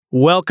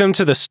Welcome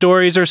to the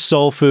Stories Are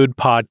Soul Food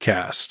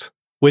podcast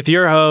with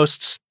your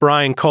hosts,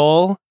 Brian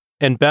Cole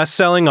and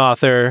best-selling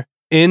author,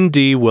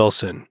 N.D.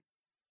 Wilson.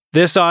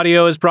 This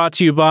audio is brought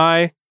to you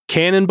by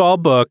Cannonball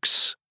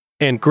Books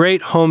and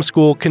Great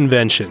Homeschool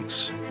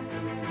Conventions.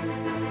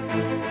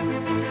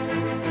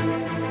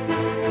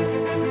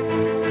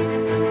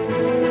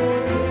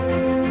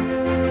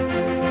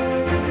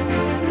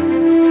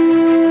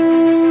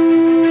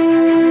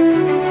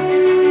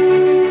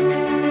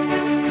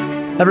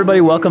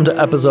 Everybody, welcome to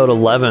episode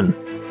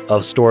 11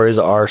 of Stories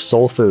Are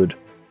Soul Food.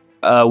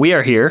 We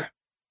are here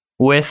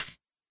with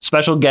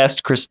special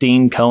guest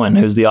Christine Cohen,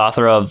 who's the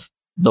author of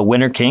The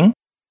Winter King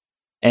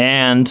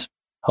and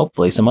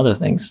hopefully some other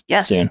things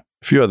soon.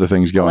 A few other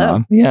things going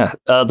on. Yeah.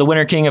 The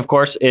Winter King, of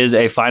course, is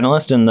a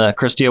finalist in the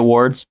Christie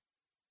Awards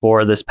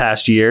for this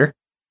past year.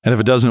 And if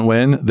it doesn't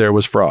win, there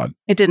was fraud.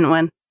 It didn't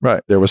win.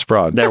 Right. There was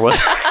fraud. There was.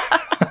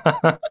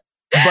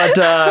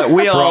 But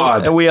we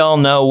all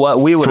know what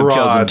we would have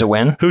chosen to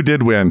win. Who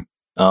did win?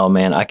 Oh,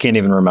 man, I can't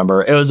even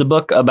remember. It was a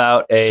book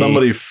about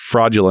somebody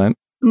fraudulent.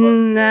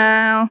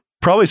 No.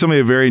 Probably somebody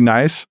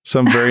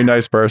some very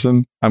nice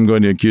person. I'm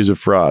going to accuse of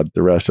fraud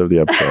the rest of the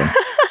episode.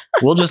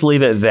 We'll just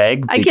leave it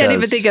vague. I can't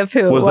even think of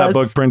who it was. Was that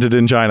book printed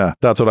in China?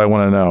 That's what I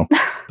want to know.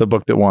 The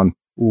book that won.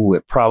 Ooh,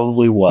 it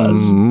probably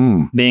was.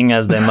 Being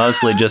as they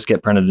mostly just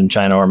get printed in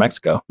China or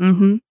Mexico.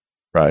 Mm-hmm.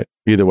 Right.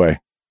 Either way.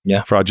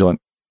 Yeah. Fraudulent.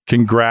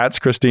 Congrats,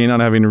 Christine, on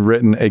having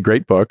written a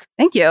great book.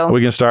 Thank you.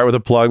 We can start with a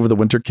plug for The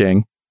Winter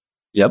King.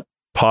 Yep.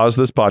 Pause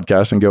this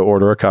podcast and go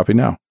order a copy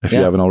now if you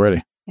haven't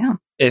already. Yeah.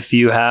 If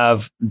you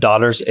have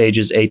daughters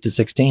ages 8 to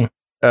 16.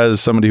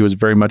 As somebody who was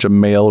very much a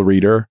male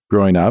reader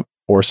growing up,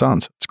 or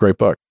sons, it's a great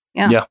book.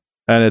 Yeah.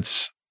 And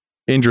it's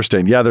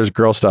interesting. Yeah, there's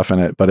girl stuff in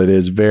it, but it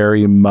is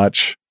very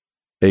much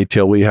a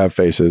Till We Have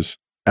Faces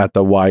at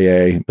the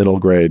YA middle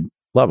grade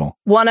level.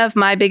 One of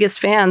my biggest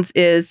fans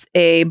is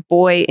a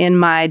boy in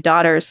my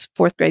daughter's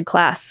 4th grade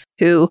class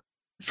who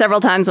several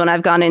times when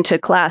I've gone into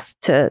class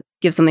to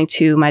give something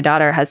to my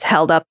daughter has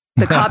held up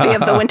the copy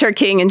of The Winter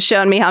King and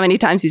shown me how many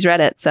times he's read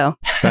it. So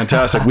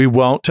fantastic. We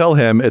won't tell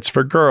him it's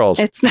for girls.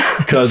 It's not.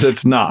 Because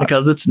it's not.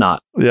 Because it's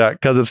not. Yeah,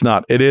 because it's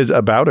not. It is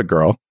about a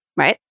girl.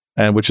 Right.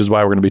 And which is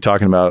why we're going to be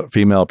talking about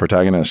female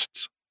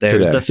protagonists. There's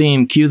today. the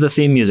theme. Cue the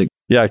theme music.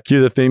 Yeah,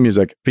 cue the theme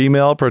music.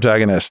 Female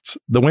protagonists.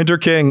 The Winter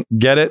King.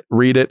 Get it,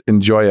 read it,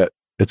 enjoy it.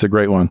 It's a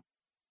great one.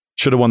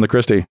 Should have won the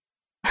Christie.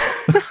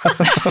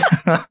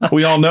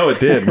 We all know it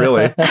did,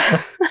 really.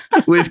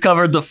 We've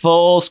covered the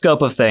full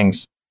scope of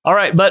things. All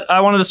right, but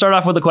I wanted to start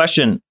off with a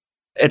question.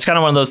 It's kind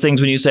of one of those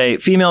things when you say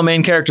female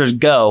main characters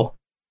go,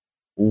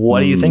 what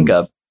do you think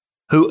of?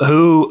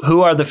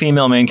 Who are the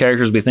female main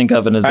characters we think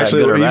of, and is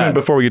actually, that good or bad? Even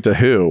before we get to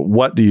who,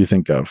 what do you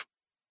think of?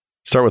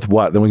 Start with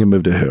what, then we can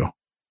move to who.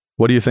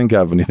 What do you think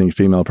of when you think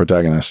female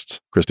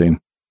protagonists, Christine?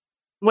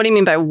 What do you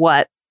mean by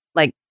what?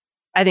 Like,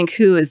 I think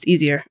who is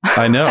easier.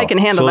 I know. I can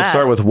handle so that. Let's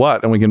start with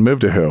what, and we can move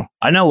to who.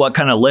 I know what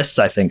kind of lists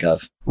I think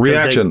of.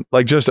 Reaction,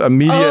 like just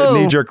immediate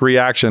knee-jerk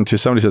reaction to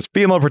somebody says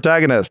female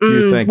protagonist. Do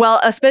you think?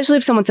 Well, especially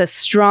if someone says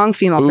strong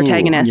female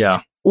protagonist.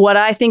 Yeah. What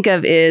I think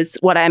of is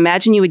what I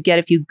imagine you would get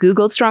if you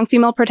Googled strong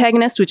female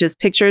protagonist, which is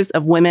pictures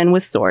of women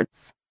with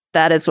swords.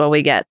 That is what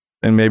we get.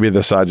 And maybe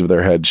the sides of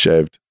their head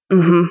shaved.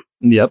 Mm-hmm.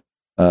 Yep.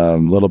 A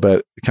little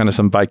bit, kind of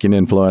some Viking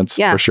influence,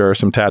 for sure.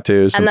 Some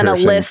tattoos. And then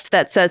piercings. a list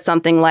that says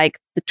something like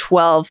the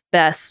 12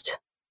 best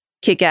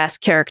kick-ass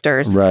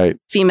characters, right?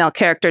 Female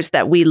characters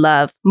that we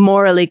love,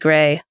 morally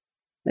gray.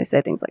 They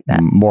say things like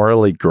that.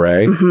 Morally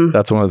gray. Mm-hmm.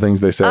 That's one of the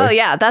things they say. Oh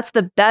yeah,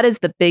 that is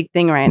the big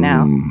thing right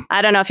now.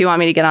 I don't know if you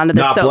want me to get onto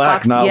this not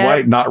soapbox black, not yet.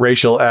 white, not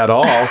racial at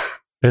all.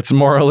 It's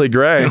morally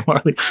gray.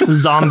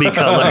 Zombie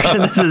colored.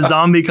 This is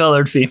zombie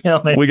colored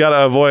female. We got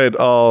to avoid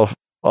all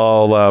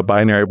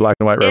binary black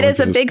and white references.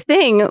 It is a big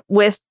thing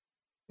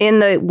in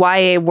the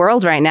YA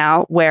world right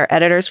now where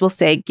editors will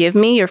say, give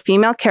me your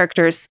female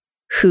characters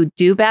who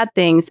do bad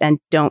things and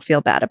don't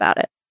feel bad about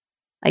it.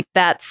 Like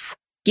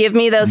give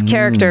me those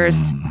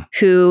characters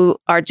who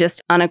are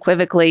just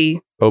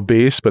unequivocally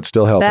obese, but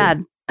still healthy.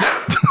 Bad.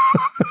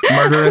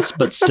 Murderous,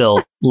 but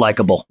still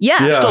likable.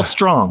 Yeah. Still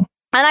strong.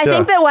 And I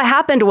think that what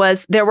happened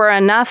was there were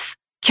enough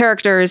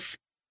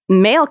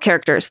male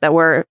characters that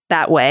were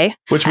that way.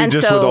 Which we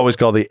would always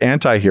call the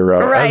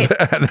anti-hero. Right.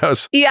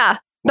 Yeah.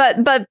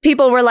 But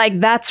people were like,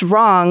 that's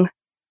wrong.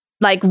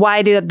 Like,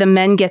 why do the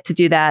men get to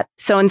do that?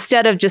 So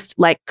instead of just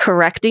like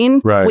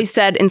correcting, we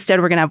said instead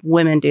we're going to have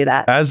women do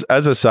that. As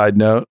a side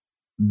note,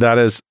 that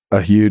is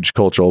a huge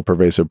cultural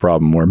pervasive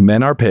problem where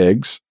men are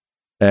pigs,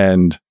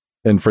 and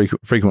in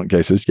frequent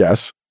cases,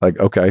 yes. Like,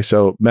 okay,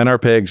 so men are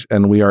pigs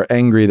and we are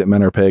angry that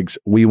men are pigs.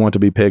 We want to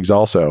be pigs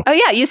also. Oh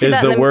yeah, you see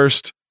that is the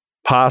worst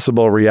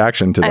possible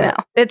reaction to that. I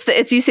know.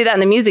 It's you see that in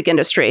the music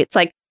industry. It's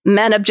like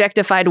men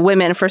objectified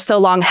women for so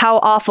long. How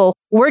awful.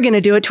 We're going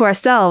to do it to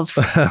ourselves.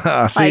 See,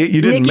 like,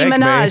 you didn't Nicki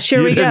make Minaj, me.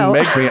 Here we go. You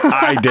didn't make me.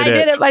 I did it. I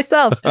did it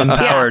myself.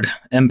 Empowered.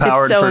 Yeah.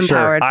 Empowered it's so for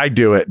empowered. sure. I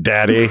do it,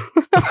 daddy.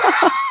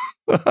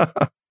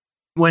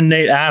 When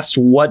Nate asked,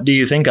 what do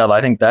you think of? I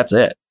think that's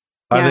it.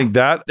 I think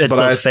that. It's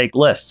those fake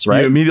lists,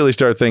 right? You immediately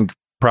start think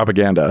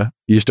propaganda.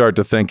 You start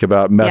to think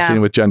about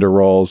messing with gender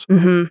roles,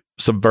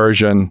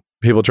 subversion,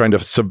 people trying to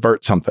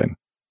subvert something.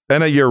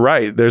 And you're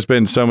right. There's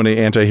been so many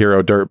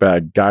anti-hero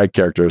dirtbag guy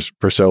characters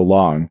for so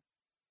long.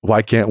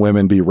 Why can't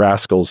women be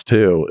rascals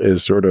too?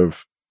 Is sort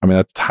of, I mean,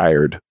 that's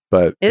tired,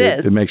 but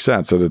it makes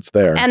sense that it's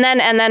there. And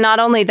then not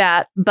only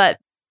that, but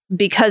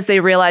because they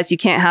realize you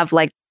can't have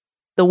like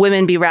the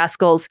women be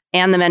rascals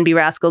and the men be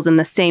rascals in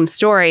the same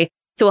story.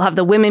 So we'll have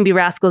the women be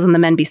rascals and the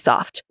men be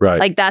soft. Right.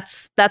 Like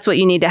that's what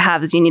you need to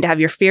have is you need to have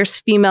your fierce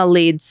female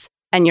leads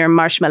and your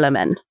marshmallow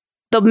men.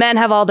 The men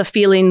have all the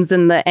feelings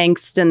and the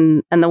angst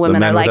and the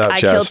women are like, I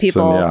kill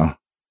people.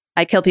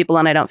 I kill people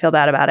and I don't feel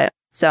bad about it.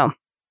 So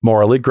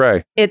morally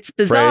gray. It's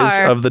bizarre.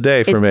 Phrase of the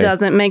day for me. It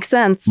doesn't make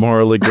sense.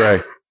 Morally gray.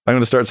 I'm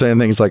going to start saying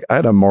things like, I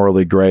had a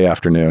morally gray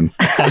afternoon.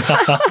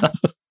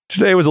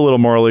 Today was a little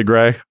morally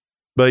gray.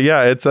 But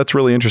yeah, that's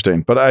really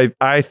interesting. But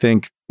I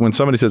think when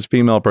somebody says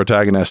female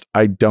protagonist,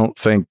 I don't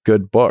think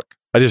good book.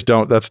 I just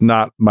don't. That's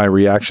not my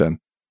reaction.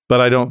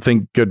 But I don't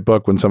think good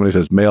book when somebody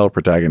says male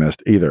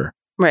protagonist either.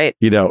 Right.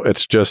 You know,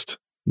 it's just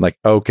like,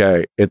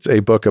 okay, it's a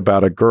book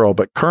about a girl.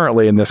 But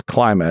currently in this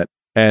climate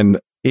and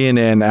in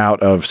and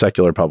out of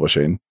secular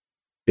publishing,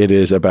 it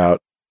is about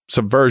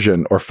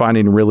subversion or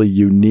finding really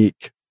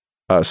unique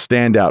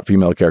standout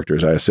female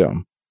characters, I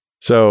assume.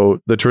 So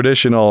the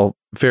traditional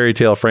fairy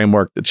tale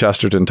framework that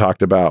Chesterton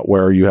talked about,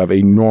 where you have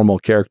a normal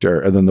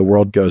character and then the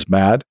world goes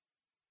mad,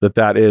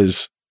 that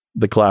is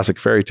the classic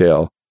fairy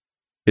tale.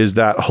 Is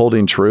that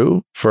holding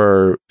true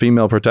for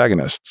female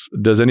protagonists?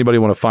 Does anybody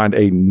want to find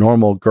a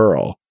normal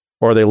girl,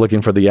 or are they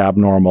looking for the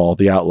abnormal,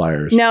 the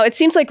outliers? No, it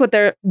seems like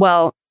the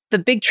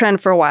big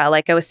trend for a while,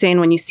 like I was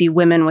saying, when you see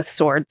women with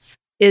swords,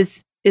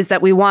 is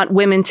that we want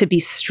women to be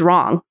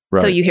strong.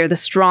 Right. So you hear the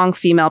strong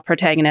female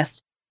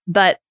protagonist.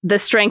 But the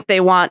strength they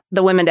want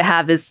the women to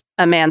have is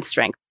a man's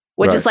strength,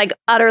 which is like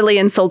utterly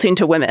insulting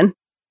to women.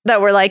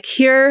 That we're like,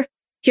 here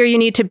you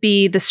need to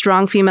be the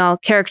strong female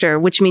character,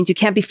 which means you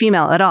can't be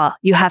female at all.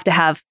 You have to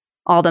have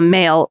all the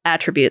male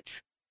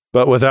attributes.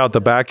 But without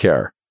the back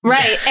hair.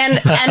 Right. And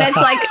it's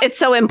like, it's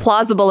so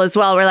implausible as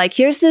well. We're like,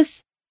 here's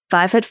this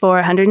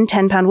 5'4",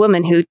 110-pound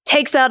woman who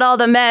takes out all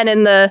the men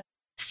in the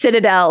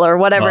Citadel or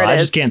whatever it is. I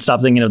just can't stop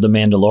thinking of The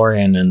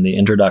Mandalorian and the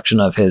introduction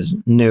of his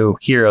new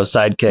hero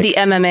sidekick. The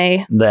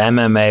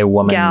MMA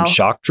woman gal.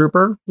 Shock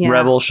Trooper,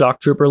 rebel shock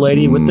trooper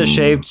lady with the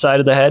shaved side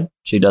of the head.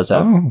 She does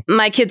have. Oh.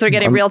 My kids are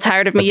getting real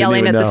tired of me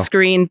yelling at the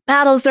screen.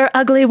 Battles are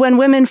ugly when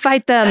women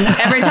fight them.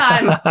 Every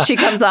time she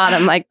comes on,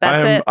 I'm like,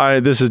 that's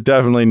it. This is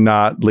definitely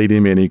not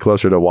leading me any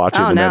closer to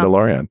watching The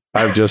Mandalorian.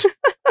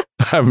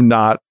 I've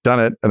not done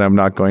it and I'm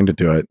not going to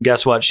do it.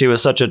 Guess what? She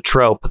was such a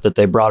trope that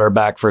they brought her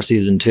back for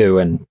season 2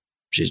 and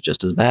she's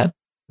just as bad.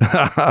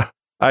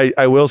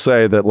 I will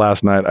say that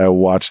last night I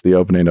watched the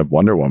opening of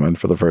Wonder Woman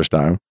for the first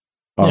time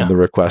on the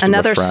request of a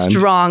friend. Another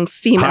strong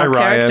female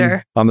character.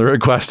 Ryan, on the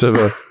request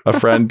of a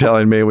friend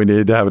telling me we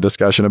needed to have a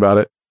discussion about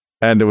it.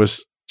 And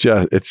it's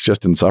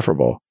just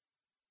insufferable.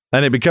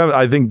 And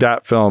I think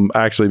that film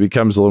actually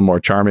becomes a little more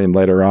charming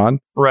later on.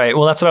 Right.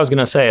 Well, that's what I was going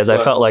to say I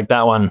felt like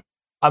that one,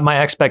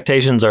 my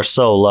expectations are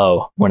so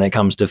low when it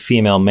comes to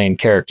female main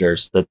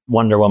characters that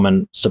Wonder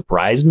Woman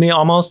surprised me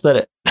almost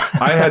that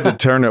I had to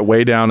turn it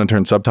way down and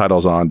turn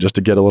subtitles on just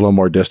to get a little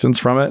more distance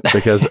from it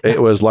because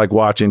it was like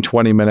watching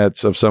 20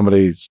 minutes of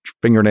somebody's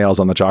fingernails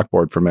on the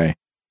chalkboard for me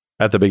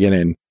at the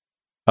beginning.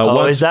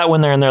 Is that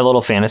when they're in their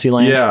little fantasy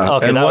land? Yeah.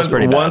 Okay, that was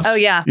pretty bad. Oh,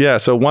 yeah. Yeah,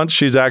 so once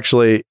she's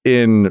actually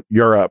in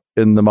Europe,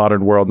 in the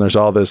modern world, and there's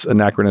all this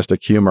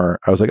anachronistic humor,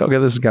 I was like, okay,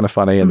 this is kind of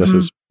funny and this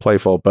is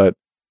playful, but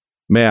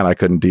man, I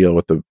couldn't deal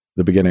with the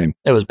beginning.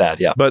 It was bad,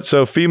 yeah. But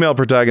so female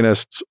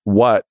protagonists,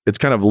 it's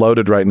kind of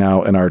loaded right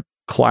now in our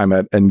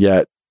climate, and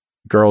yet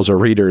girls are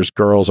readers.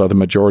 Girls are the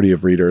majority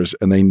of readers,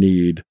 and they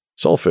need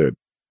soul food.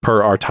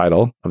 Per our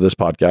title of this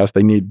podcast,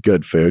 they need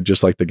good food,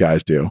 just like the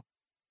guys do.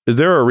 Is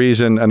there a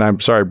reason, and I'm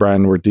sorry,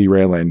 Brian, we're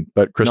derailing,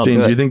 but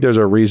Christine, do you think there's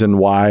a reason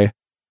why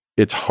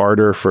it's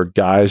harder for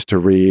guys to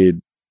read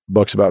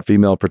books about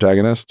female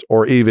protagonists?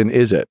 Or even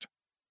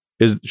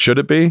should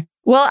it be?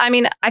 Well, I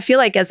mean, I feel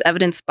like as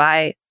evidenced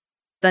by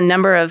the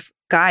number of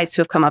guys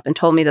who have come up and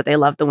told me that they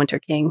love The Winter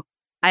King,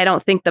 I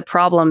don't think the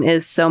problem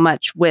is so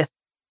much with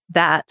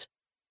that.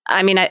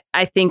 I mean,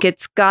 I think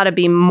it's got to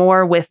be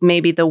more with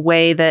maybe the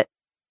way that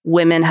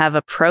women have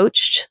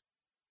approached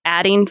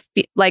adding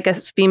like a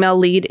female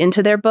lead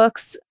into their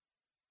books.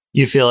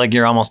 You feel like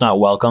you're almost not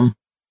welcome?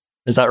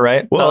 Is that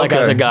right? Well, like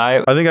as a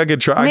guy, I think I could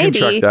try. I can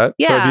track that.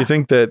 Yeah. So if you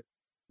think that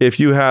if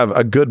you have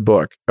a good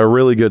book, a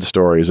really good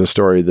story is a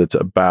story that's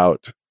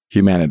about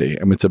humanity.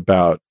 I mean, it's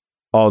about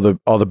all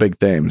the big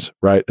themes,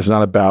 right? It's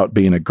not about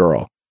being a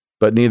girl,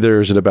 but neither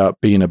is it about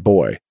being a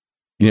boy.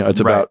 You know,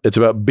 it's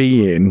about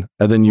being,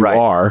 and then you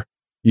are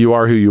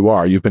who you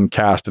are. You've been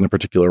cast in a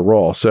particular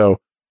role. So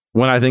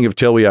when I think of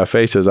Till We Have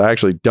Faces, I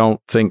actually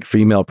don't think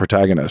female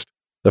protagonist.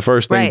 The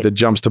first thing that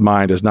jumps to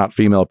mind is not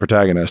female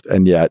protagonist,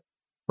 and yet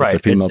it's a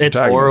female protagonist. It's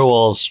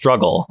Orwell's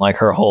struggle, like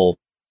her whole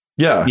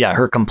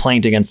her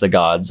complaint against the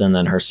gods, and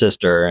then her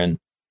sister, and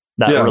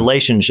that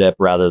relationship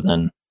rather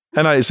than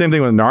And same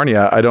thing with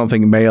Narnia. I don't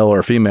think male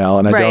or female.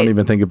 And I don't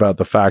even think about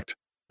the fact,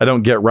 I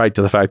don't get right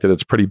to the fact that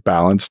it's pretty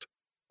balanced,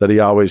 that he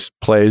always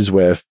plays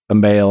with a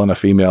male and a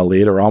female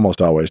lead, or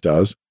almost always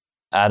does.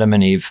 Adam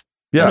and Eve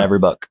in every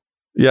book.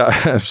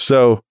 Yeah.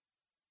 So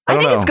I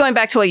think it's going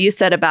back to what you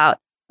said about,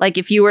 like,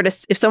 if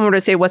someone were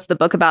to say, what's the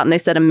book about? And they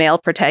said a male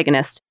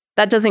protagonist,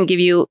 that doesn't give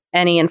you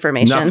any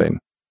information. Nothing.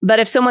 But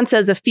if someone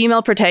says a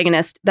female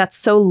protagonist, that's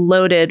so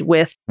loaded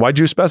with why'd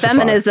you specify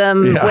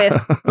feminism,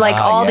 with like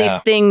all these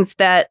things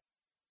that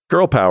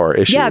girl power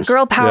issues. Yeah,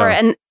 girl power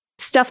and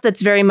stuff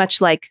that's very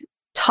much like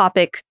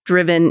topic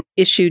driven,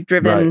 issue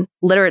driven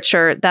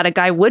literature that a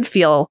guy would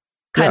feel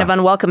kind of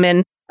unwelcome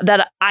in,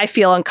 that I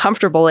feel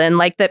uncomfortable in,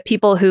 like that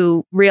people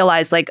who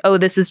realize like, oh,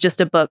 this is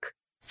just a book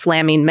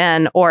slamming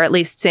men, or at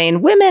least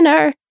saying women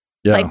are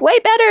like way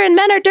better and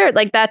men are dirt.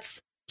 Like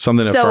that's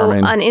something so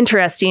affirming.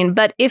 Uninteresting.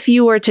 But if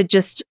you were to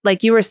just,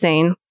 like you were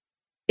saying,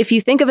 if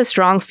you think of a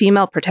strong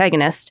female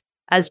protagonist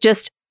as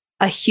just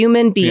a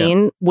human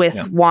being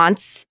with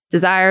wants,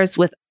 desires,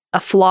 with a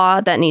flaw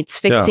that needs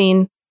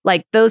fixing,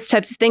 like those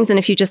types of things. And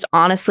if you just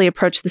honestly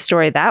approach the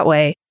story that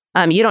way,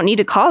 you don't need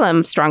to call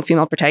them strong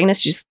female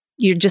protagonists.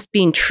 You're just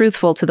being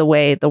truthful to the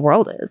way the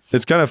world is.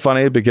 It's kind of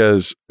funny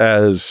because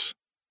as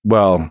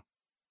well,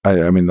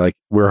 I mean, like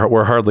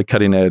we're hardly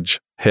cutting edge,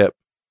 hip,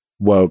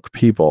 woke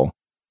people.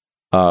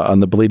 On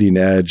the bleeding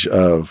edge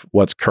of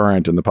what's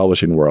current in the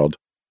publishing world.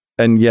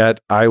 And yet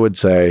I would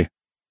say,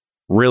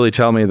 really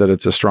tell me that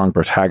it's a strong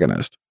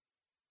protagonist.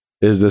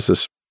 Is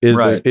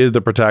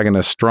the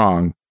protagonist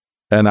strong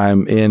and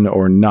I'm in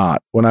or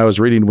not? When I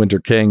was reading Winter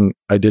King,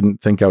 I didn't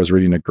think I was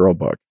reading a girl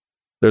book.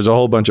 There's a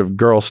whole bunch of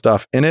girl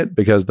stuff in it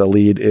because the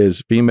lead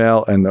is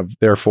female and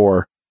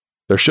therefore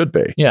there should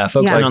be. Yeah,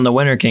 focusing on the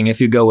Winter King,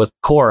 if you go with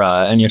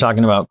Cora and you're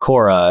talking about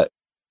Cora,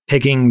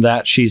 picking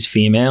that she's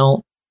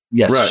female,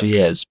 yes, she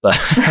is, but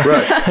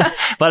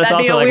but it's That'd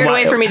also be a like weird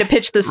way for me to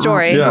pitch the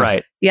story.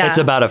 Right. Yeah. It's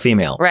about a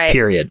female. Right.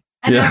 Period.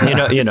 And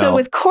you know. So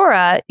with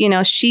Cora,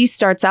 she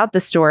starts out the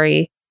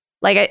story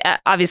like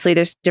obviously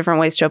there's different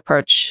ways to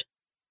approach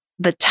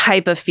the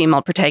type of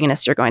female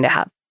protagonist you're going to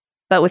have.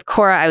 But with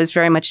Cora, I was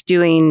very much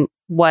doing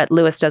what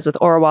Lewis does with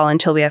Orwell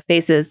Until We Have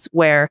Faces,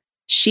 where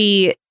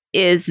she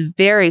is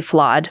very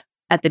flawed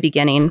at the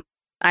beginning.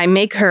 I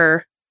make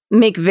her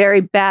make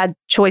very bad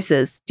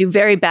choices, do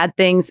very bad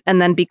things,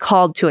 and then be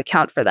called to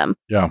account for them.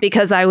 Yeah.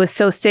 Because I was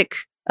so sick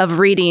of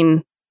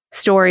reading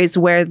stories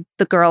where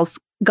the girls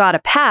got a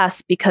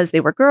pass because they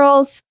were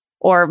girls,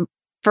 or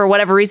for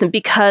whatever reason,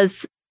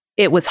 because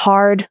it was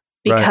hard,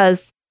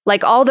 because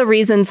like all the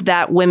reasons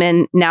that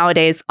women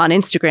nowadays on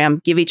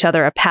Instagram give each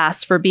other a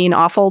pass for being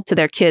awful to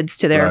their kids,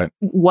 to their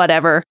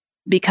whatever,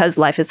 because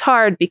life is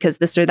hard, because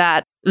this or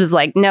that. It was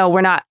like, no,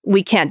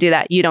 we can't do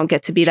that. You don't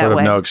get to be that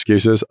way. No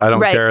excuses. I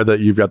don't care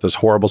that you've got this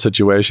horrible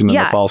situation and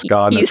the false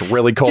god and it's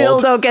really cold. You still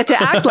don't get to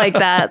act like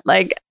that.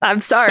 Like, I'm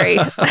sorry.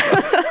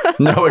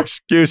 No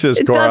excuses,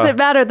 Cora. It doesn't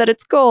matter that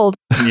it's gold.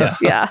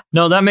 Yeah.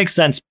 No, that makes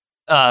sense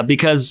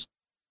because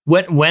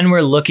when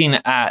we're looking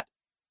at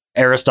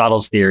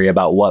Aristotle's theory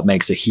about what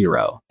makes a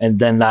hero, and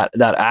then that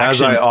action,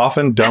 as I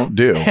often don't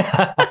do.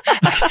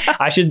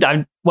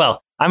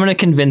 I'm going to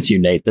convince you,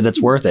 Nate, that it's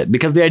worth it,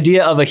 because the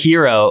idea of a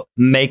hero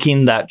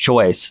making that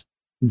choice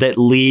that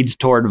leads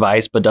toward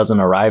vice but doesn't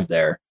arrive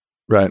there,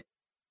 right?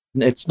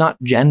 It's not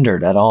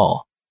gendered at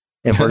all.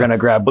 If we're going to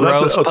grab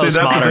that's the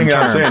thing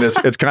I'm saying is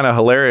it's kind of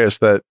hilarious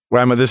that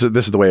this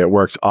is the way it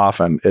works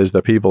often, is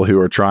the people who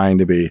are trying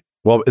to be,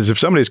 is if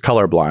somebody's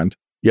colorblind,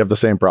 you have the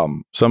same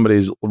problem.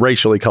 Somebody's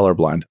racially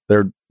colorblind.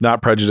 They're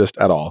not prejudiced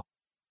at all.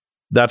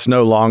 That's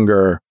no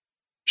longer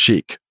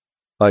chic.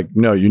 Like,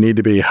 no, you need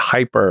to be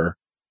hyper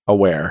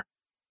aware.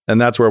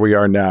 And that's where we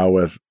are now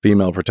with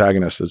female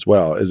protagonists as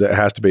well, is it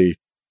has to be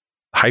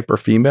hyper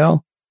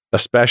female,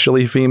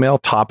 especially female,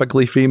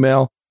 topically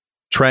female,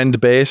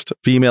 trend-based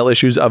female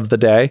issues of the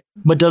day.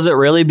 But does it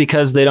really?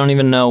 Because they don't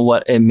even know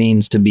what it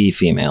means to be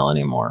female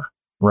anymore,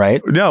 right?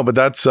 No, but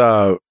that's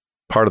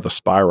part of the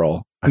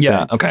spiral. I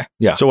think. Okay.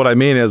 Yeah. So what I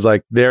mean is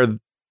like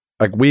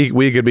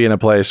we could be in a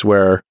place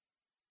where,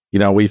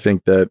 we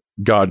think that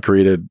God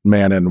created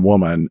man and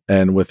woman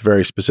and with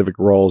very specific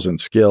roles and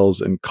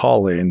skills and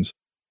callings,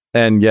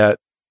 and yet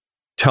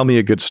tell me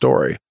a good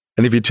story.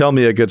 And if you tell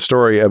me a good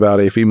story about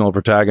a female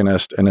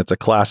protagonist and it's a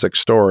classic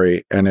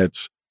story and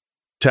it's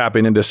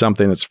tapping into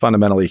something that's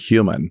fundamentally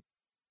human,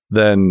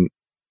 then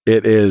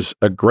it is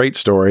a great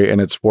story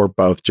and it's for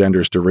both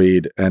genders to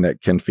read, and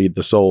it can feed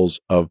the souls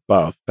of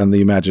both and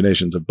the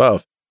imaginations of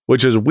both,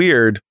 which is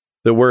weird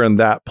that we're in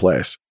that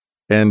place.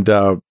 And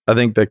I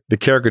think that the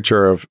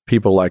caricature of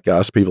people like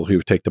us, people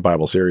who take the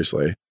Bible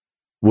seriously,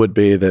 would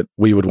be that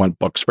we would want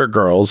books for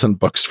girls and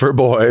books for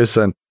boys.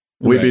 And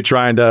we'd be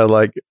trying to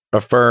like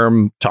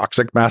affirm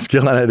toxic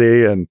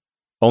masculinity and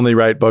only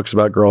write books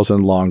about girls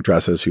in long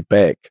dresses who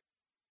bake.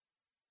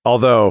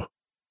 Although,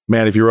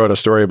 man, if you wrote a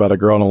story about a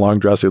girl in a long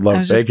dress who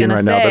loved baking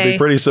right now, that'd be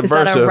pretty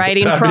subversive. Is that a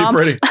writing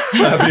prompt?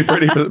 That'd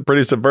be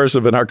pretty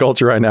subversive in our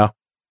culture right now.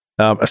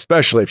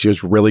 Especially if she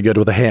was really good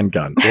with a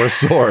handgun or a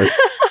sword.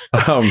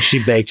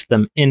 She baked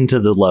them into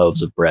the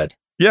loaves of bread.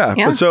 Yeah.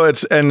 Yeah. But so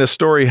the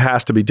story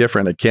has to be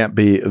different. It can't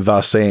be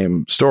the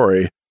same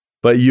story,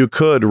 but you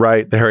could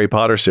write the Harry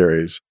Potter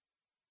series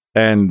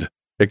and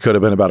it could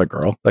have been about a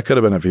girl. That could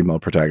have been a female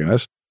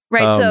protagonist.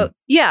 Right. So,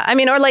 yeah. I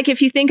mean, or like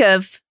if you think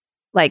of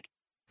like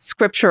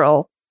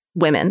scriptural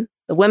women,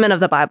 the women of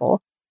the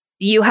Bible,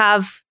 you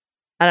have,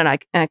 I don't know,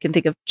 I can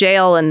think of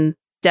Jael and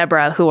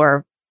Deborah, who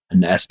are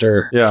And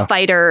Esther. Yeah.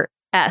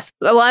 fighter-esque.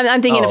 Well,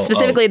 I'm thinking of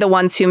specifically the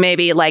ones who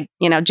maybe like,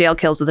 Jael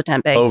kills with a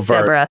tent peg, Overt.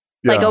 Deborah,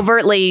 like Yeah.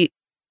 overtly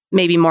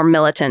maybe more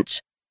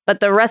militant. But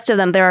the rest of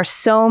them, there are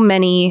so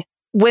many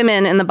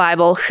women in the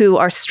Bible who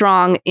are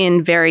strong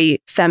in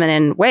very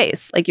feminine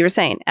ways. Like you were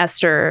saying,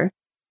 Esther,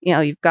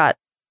 you've got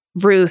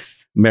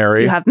Ruth,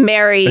 Mary. you have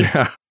Mary.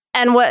 Yeah.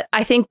 And what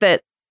I think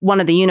that one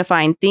of the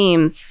unifying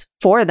themes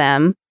for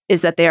them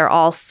is that they are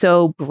all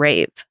so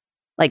brave.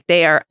 Like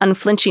they are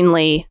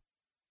unflinchingly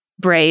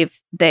brave.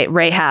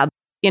 Rahab,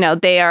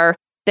 they're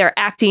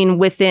acting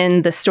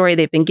within the story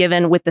they've been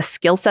given with the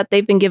skill set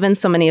they've been given.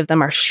 So many of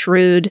them are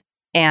shrewd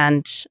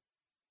and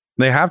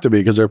They have to be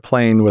because they're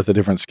playing with a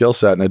different skill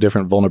set and a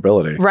different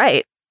vulnerability.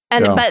 right.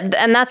 And Yeah.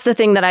 and that's the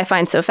thing that I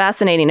find so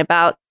fascinating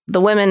about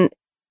the women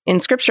in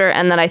scripture,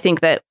 and that I think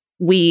that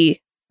we,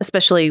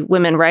 especially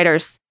women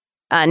writers,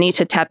 need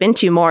to tap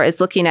into more, is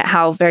looking at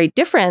how very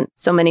different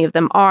so many of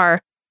them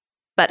are,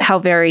 but how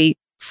very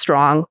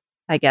strong,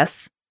 I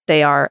guess,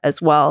 they are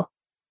as well.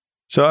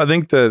 So I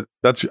think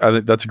that's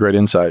a great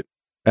insight.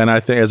 And I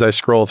think as I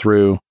scroll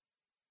through,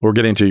 we're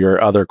getting to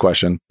your other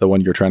question, the one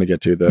you're trying to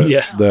get to,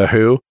 the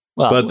who.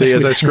 Well, But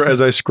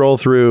as I scroll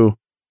through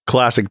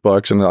classic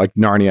books and like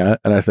Narnia,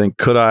 and I think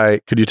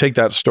could you take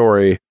that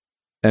story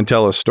and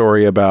tell a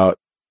story about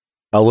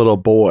a little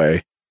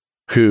boy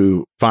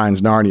who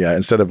finds Narnia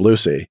instead of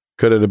Lucy?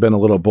 Could it have been a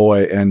little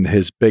boy and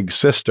his big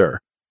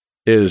sister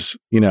is,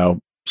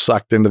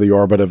 sucked into the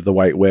orbit of the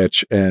White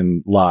Witch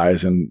and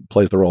lies and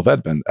plays the role of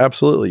Edmund?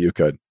 Absolutely, you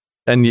could.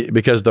 And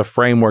because the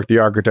framework, the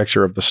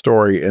architecture of the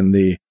story and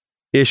the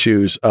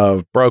issues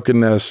of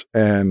brokenness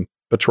and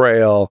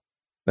betrayal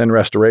and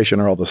restoration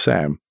are all the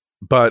same.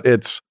 But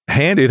it'd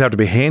have to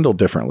be handled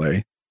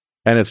differently,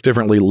 and it's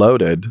differently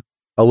loaded.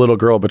 A little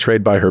girl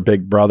betrayed by her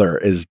big brother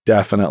is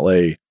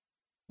definitely a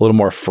little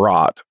more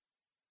fraught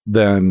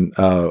than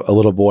a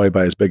little boy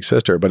by his big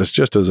sister, but it's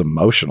just as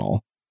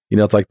emotional.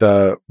 It's like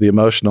the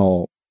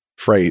emotional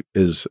freight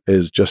is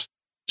just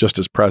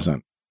as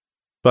present.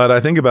 But I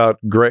think about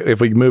if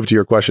we move to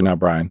your question now,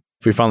 Brian,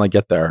 if we finally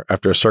get there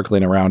after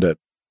circling around it,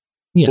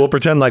 we'll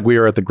pretend like we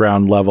are at the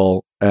ground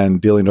level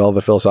and dealing with all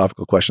the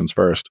philosophical questions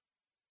first.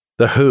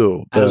 The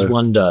who, as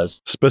one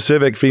does.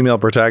 Specific female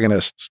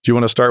protagonists. Do you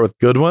want to start with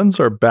good ones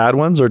or bad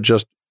ones or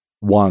just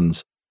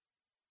ones?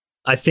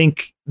 I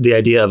think the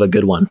idea of a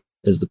good one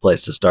is the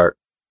place to start,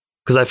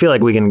 because I feel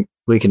like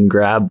we can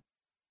grab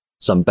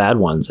some bad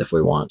ones if we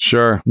want.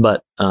 Sure.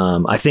 But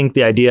I think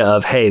the idea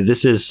of, hey,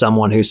 this is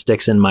someone who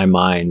sticks in my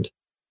mind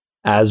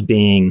as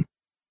being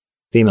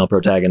female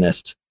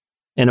protagonist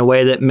in a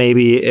way that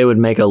maybe it would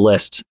make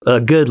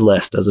a good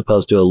list as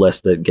opposed to a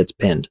list that gets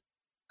pinned.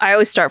 I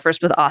always start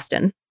first with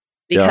Austen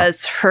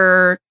because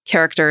her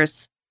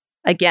characters,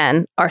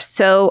 again, are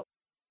so,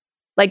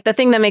 like, the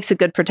thing that makes a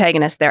good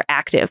protagonist, they're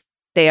active.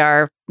 They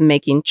are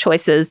making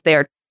choices. They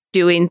are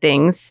doing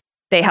things.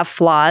 They have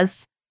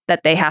flaws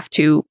that they have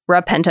to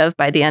repent of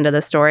by the end of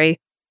the story.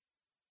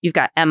 You've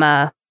got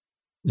Emma,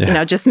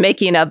 just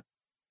making a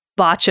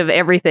botch of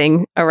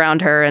everything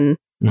around her. And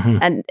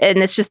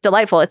it's just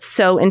delightful. It's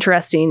so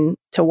interesting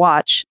to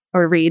watch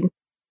or read.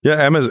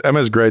 Yeah,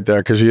 Emma's great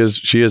there because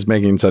she is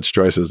making such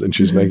choices and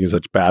she's making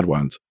such bad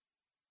ones.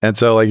 And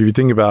so, like, if you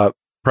think about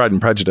Pride and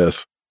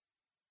Prejudice,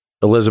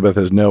 Elizabeth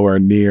is nowhere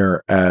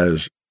near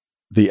as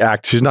the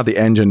act. She's not the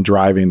engine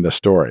driving the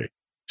story.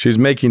 She's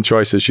making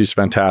choices. She's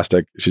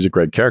fantastic. She's a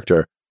great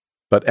character.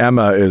 But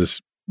Emma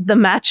is the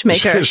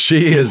matchmaker.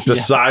 She has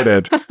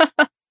decided.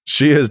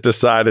 She has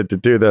decided to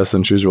do this,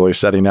 and she's really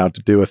setting out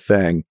to do a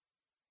thing,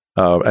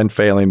 and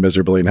failing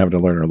miserably and having to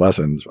learn her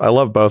lessons. I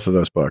love both of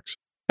those books.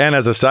 And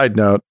as a side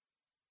note,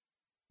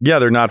 yeah,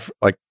 they're not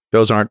like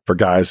those aren't for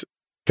guys.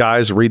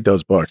 Guys, read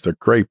those books. They're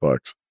great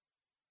books.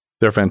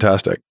 They're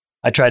fantastic.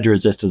 I tried to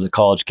resist as a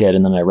college kid,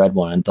 and then I read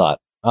one and thought,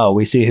 oh,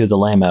 we see who the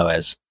lame-o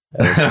is.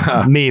 It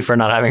was me for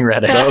not having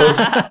read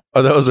it.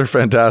 Those are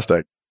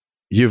fantastic.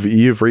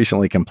 You've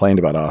recently complained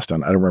about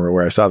Austen. I don't remember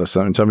where I saw this.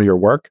 In some of your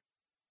work,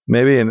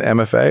 maybe in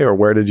MFA, or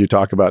where did you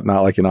talk about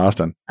not liking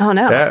Austen? Oh,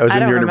 no. Yeah, it was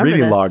in your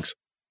reading logs.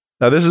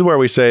 Now, this is where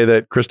we say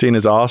that Christine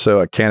is also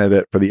a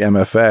candidate for the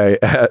MFA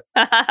at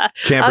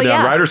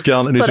Camperdown Writers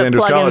Guild at New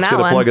Sanders College. Get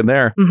a plug in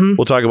there. Mm-hmm.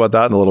 We'll talk about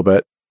that in a little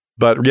bit.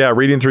 But yeah,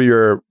 reading through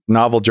your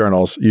novel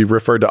journals, you've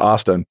referred to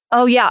Austen.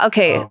 Oh, yeah.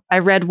 Okay. Oh. I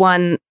read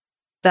one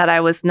that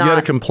I was not. You had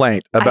a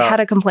complaint about. I had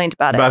a complaint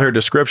about it. About her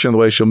description of the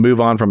way she'll move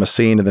on from a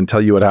scene and then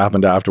tell you what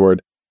happened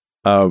afterward.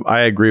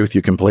 I agree with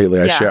you completely.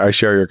 I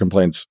share your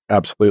complaints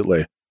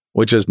absolutely.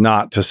 Which is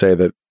not to say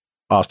that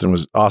Austen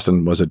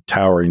was a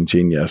towering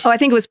genius. Oh, I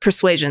think it was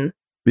persuasion.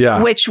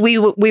 Yeah. Which we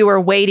were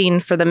waiting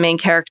for the main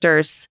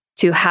characters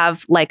to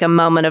have like a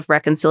moment of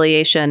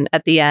reconciliation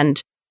at the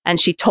end. and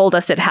she told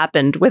us it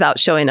happened without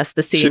showing us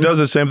the scene. She does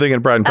the same thing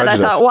in Pride and and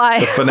Prejudice. I thought, why?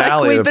 The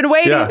finale. Like, we've been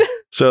waiting. Yeah.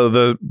 So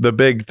the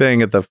big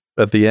thing at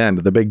the end,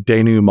 the big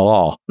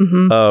denouement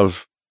Mhm.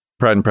 of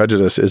Pride and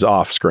Prejudice is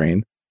off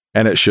screen,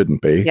 and it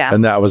shouldn't be. Yeah.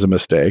 And that was a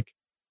mistake.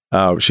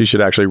 She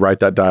should actually write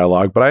that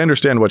dialogue, but I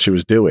understand what she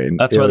was doing.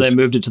 That's why they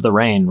moved it to the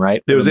rain,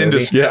 right? It was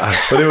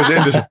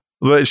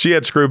but she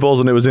had scruples,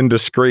 and it was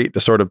indiscreet to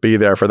sort of be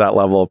there for that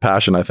level of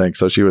passion, I think.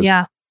 So she was,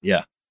 Yeah.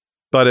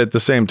 but at the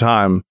same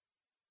time,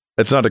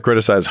 it's not to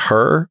criticize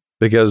her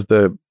because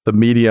the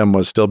medium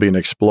was still being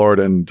explored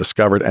and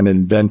discovered and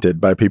invented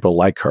by people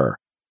like her.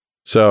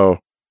 So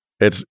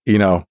it's,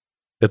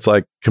 it's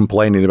like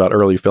complaining about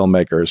early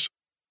filmmakers,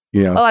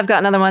 Oh, I've got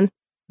another one.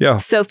 Yeah.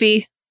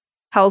 Sophie,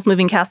 Howl's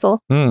Moving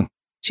Castle. Hmm.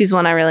 She's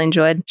one I really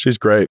enjoyed. She's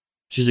great.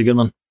 She's a good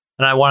one.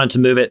 And I wanted to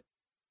move it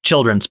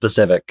children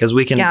specific because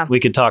we could talk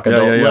Yeah,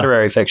 adult yeah.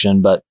 literary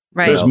fiction, but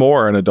Right. There's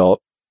more in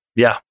adult.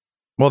 yeah.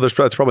 Well, that's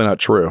probably not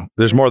true.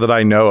 There's more that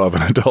I know of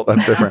in adult.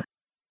 That's different.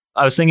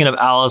 I was thinking of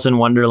Alice in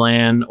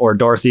Wonderland or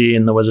Dorothy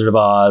and the Wizard of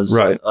Oz,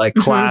 Right. like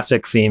Mhm.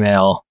 classic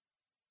female.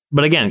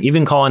 But again,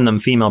 even calling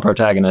them female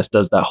protagonists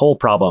does that whole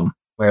problem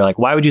where like,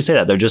 why would you say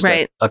that? They're just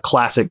Right. a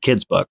classic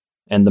kids book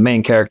and the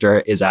main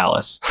character is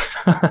Alice.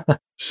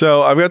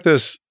 So I've got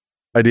this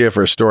idea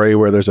for a story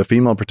where there's a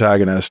female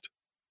protagonist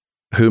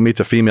who meets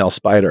a female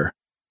spider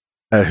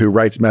who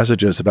writes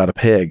messages about a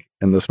pig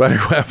in the spider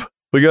web.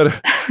 You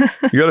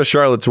go to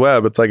Charlotte's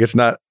Web. It's like, it's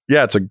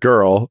a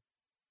girl.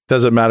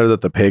 Doesn't matter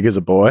that the pig is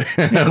a boy.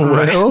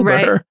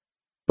 Right.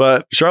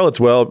 But Charlotte's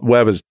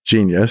Web is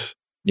genius.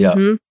 Yeah.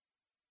 Mhm.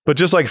 But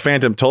just like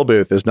Phantom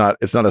Tollbooth it's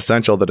not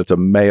essential that it's a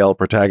male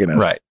protagonist.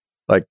 Right.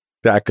 Like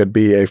that could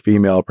be a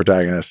female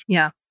protagonist.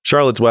 Yeah.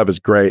 Charlotte's Web is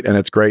great, and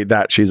it's great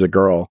that she's a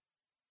girl.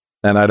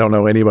 And I don't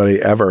know anybody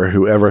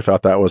who ever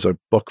thought that was a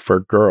book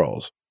for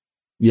girls.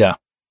 Yeah.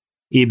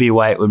 E.B.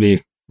 White would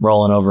be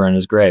rolling over in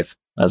his grave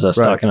as us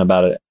Right. talking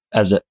about it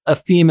as a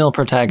female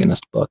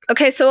protagonist book.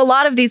 Okay, so a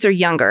lot of these are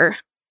younger,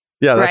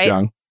 Yeah, that's Right.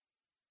 young.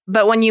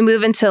 but when you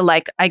move into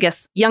like, I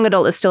guess young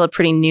adult is still a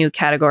pretty new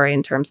category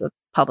in terms of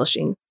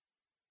publishing.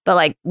 But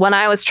like when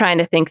I was trying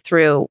to think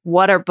through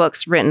what are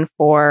books written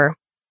for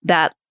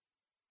that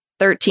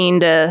 13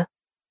 to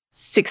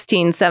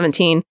 16,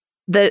 17,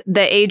 the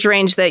age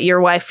range that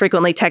your wife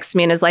frequently texts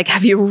me and is like,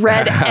 have you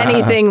read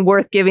anything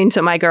worth giving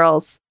to my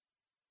girls?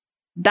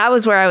 That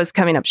was where I was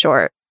coming up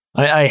short.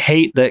 I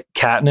hate that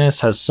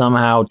Katniss has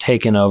somehow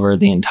taken over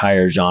the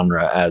entire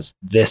genre as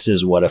this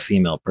is what a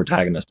female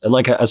protagonist,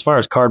 like as far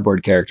as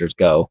cardboard characters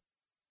go.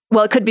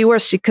 Well, it could be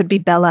worse. She could be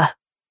Bella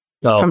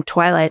Oh, from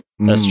Twilight.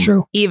 that's Mm.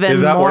 true. Even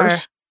Is that more.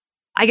 worse?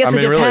 I guess I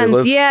it mean, really, depends.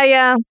 let's-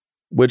 Yeah.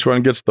 Which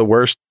one gets the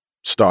worst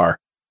star?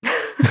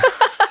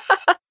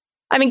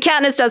 I mean,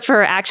 Katniss does for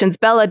her actions.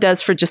 Bella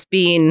does for just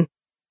being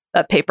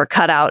a paper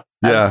cutout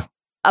of Yeah.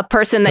 a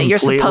person that you're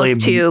Completely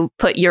supposed to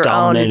put your own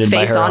Dominated by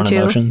face her own onto.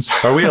 emotions.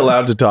 Are we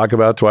allowed to talk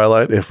about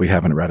Twilight if we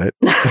haven't read it?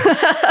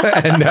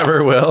 And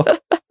never will.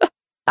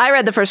 I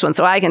read the first one,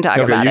 so I can talk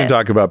Okay, about you can it.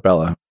 talk about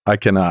Bella. I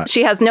cannot.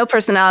 She has no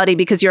personality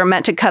because you're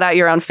meant to cut out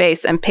your own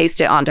face and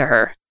paste it onto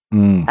her.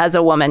 Mm. As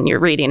a woman, you're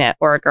reading it,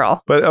 or a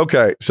girl. But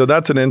okay, so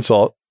that's an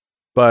insult.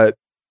 But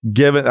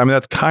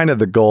that's kind of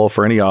the goal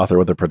for any author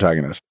with a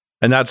protagonist.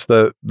 And that's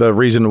the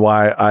reason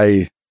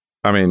why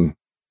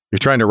you're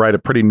trying to write a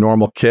pretty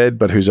normal kid,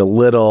 but who's a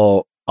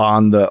little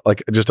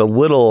just a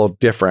little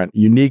different,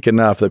 unique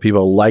enough that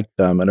people like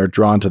them and are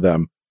drawn to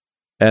them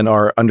and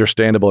are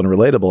understandable and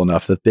relatable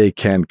enough that they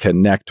can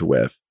connect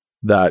with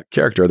that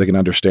character. They can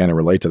understand and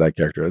relate to that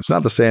character. It's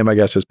not the same, I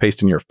guess, as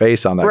pasting your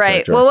face on that Right.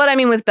 character. Well, what I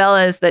mean with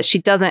Bella is that she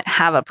doesn't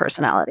have a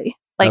personality.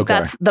 Like Okay.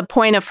 that's the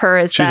point of her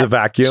is She's that a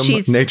vacuum.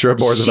 she's- Nature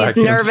abhors a she's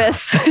vacuum.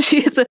 nervous.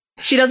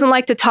 She doesn't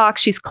like to talk.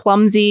 She's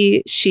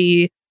clumsy.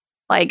 She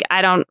I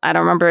don't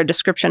remember a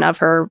description of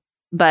her,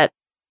 but it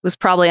was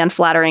probably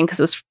unflattering because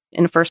it was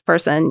in first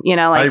person.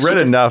 I she read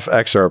just- enough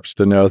excerpts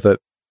to know that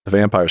the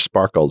vampire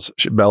sparkles.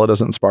 Bella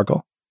doesn't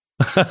sparkle.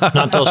 Not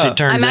until she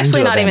turns I'm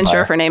actually into not a even sure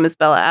vampire. if her name is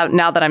Bella.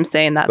 Now that I'm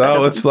saying that, Oh,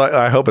 doesn't- it's like,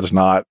 I hope it's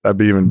not. That'd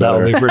be even That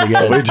better. would be pretty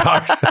If we good.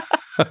 talked,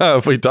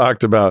 if we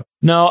talked about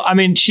No, I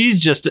mean she's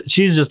just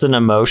an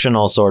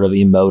emotional sort of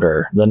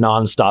emoter, the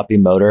nonstop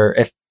emoter.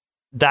 If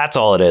that's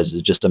all it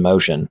is just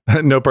emotion.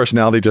 no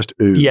personality, just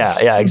ooze.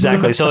 Yeah,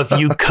 exactly. So if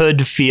you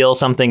could feel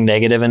something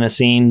negative in a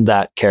scene,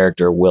 that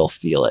character will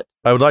feel it.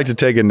 I would like to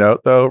take a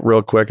note though,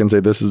 real quick, and say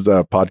this is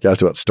a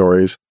podcast about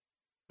stories,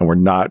 and we're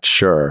not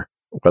sure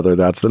whether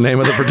that's the name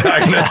of the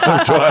protagonist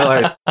of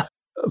Twilight.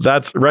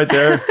 That's right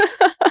there.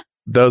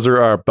 Those are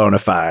our bona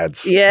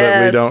fides. That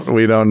Yes.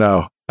 we don't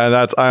know. And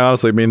I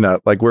honestly mean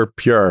that. Like, we're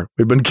pure.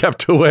 We've been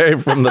kept away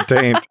from the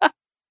taint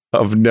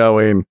of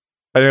knowing.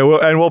 And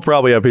we'll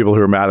probably have people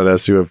who are mad at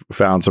us who have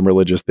found some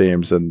religious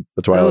themes in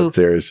the Twilight Ooh.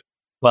 series.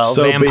 Well,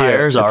 So be it.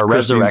 vampires It's are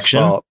Christine's resurrection.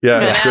 fault.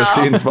 Yeah, it's No.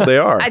 Christine's fault. They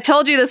are. I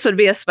told you this would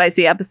be a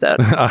spicy episode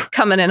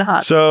coming in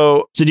hot.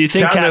 So, So do you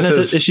think Katniss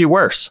Katniss is she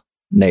worse,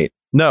 Nate?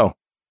 no,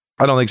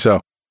 I don't think so.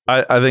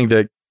 I think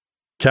that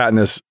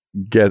Katniss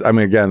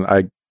again,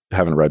 I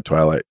haven't read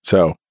Twilight,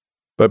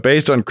 but But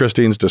based on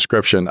Christine's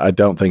description, I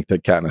don't think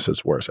that Katniss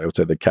is worse. I would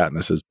say that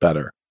Katniss is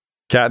better.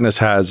 Katniss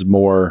has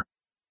more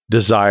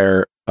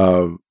desire,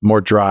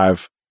 more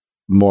drive,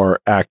 more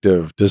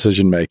active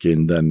decision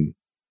making than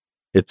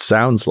it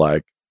sounds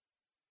like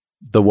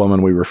the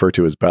woman we refer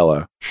to as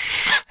Bella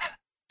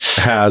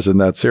has in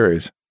that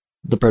series.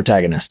 The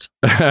protagonist.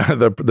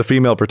 the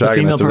female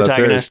protagonist, the female of that series.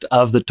 protagonist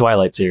of the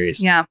Twilight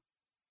series. Yeah.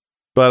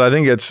 But I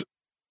think it's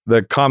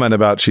the comment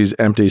about she's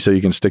empty so you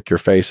can stick your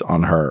face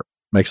on her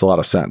makes a lot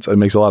of sense. It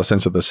makes a lot of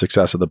sense of the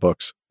success of the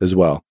books as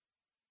well.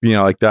 You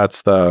know, like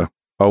that's a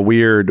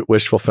weird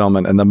wish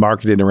fulfillment, and the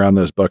marketing around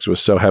those books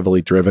was so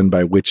heavily driven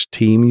by which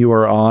team you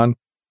were on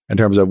in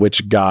terms of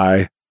which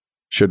guy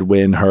should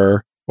win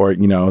her. Or,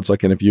 you know, it's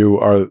like, and if you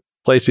are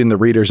placing the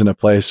readers in a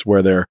place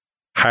where they're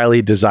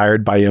highly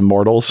desired by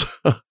immortals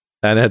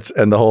and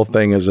the whole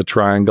thing is a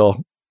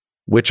triangle,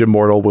 which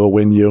immortal will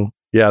win you?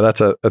 Yeah,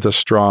 that's a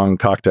strong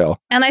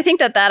cocktail. And I think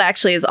that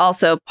actually is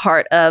also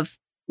part of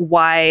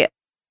why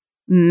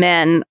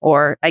men,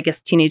 or I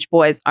guess teenage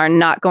boys, are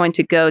not going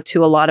to go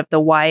to a lot of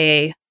the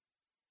YA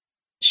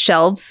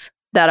shelves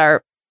that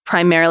are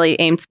primarily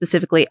aimed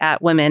specifically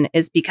at women,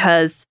 is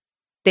because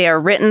they are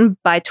written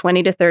by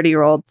 20 to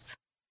 30-year-olds.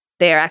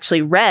 They are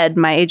actually read,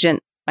 my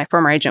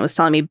former agent was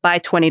telling me, by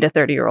 20 to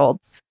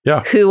 30-year-olds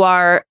who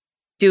are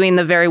doing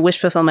the very wish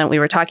fulfillment we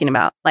were talking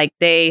about. Like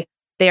they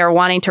are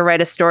wanting to write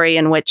a story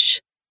in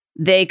which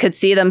they could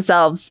see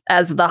themselves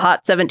as the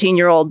hot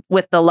 17-year-old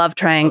with the love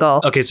triangle.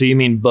 Okay, so you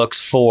mean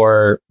books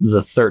for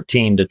the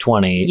 13 to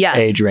 20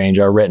 age range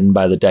are written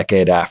by the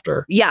decade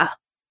after? Yeah.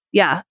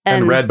 Yeah.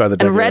 And read by the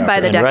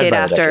decade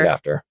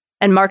after.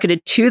 And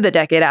marketed to the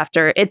decade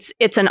after.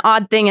 It's an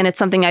odd thing, and it's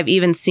something I've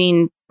even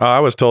seen. I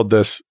was told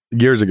this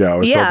years ago. I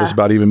was told this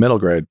about even middle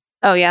grade.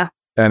 Oh, yeah.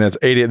 And it's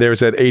 80. They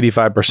said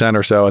 85%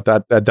 or so at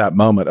that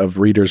moment of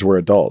readers were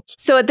adults.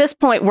 So at this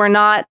point, we're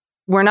not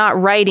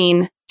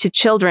writing to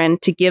children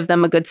to give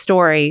them a good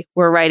story.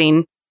 We're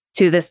writing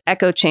to this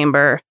echo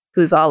chamber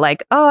who's all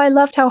like, "Oh, I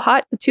loved how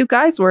hot the two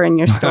guys were in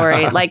your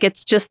story." Like,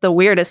 it's just the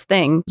weirdest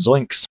thing.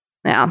 Zoinks.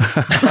 Yeah.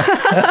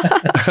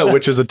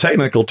 Which is a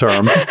technical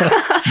term,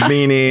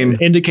 meaning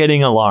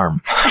indicating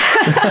alarm.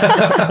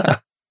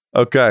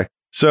 Okay.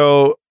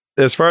 So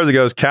as far as it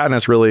goes,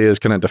 Katniss really is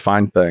going to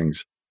define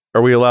things.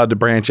 Are we allowed to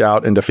branch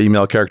out into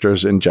female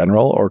characters in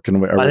general, or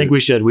can we? I think we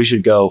should. We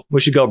should go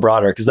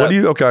broader. Because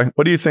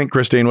what do you think,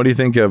 Christine? What do you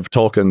think of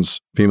Tolkien's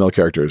female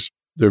characters?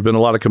 There have been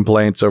a lot of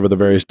complaints over the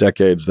various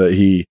decades that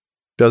he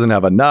doesn't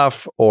have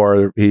enough,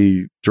 or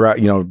he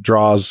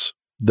draws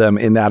them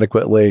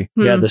inadequately.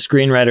 Yeah, the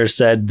screenwriter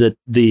said that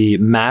the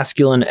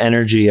masculine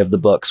energy of the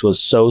books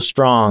was so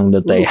strong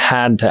that they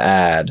had to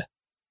add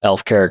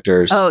elf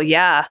characters. Oh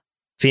yeah.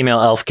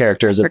 Female elf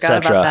characters,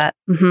 etc.,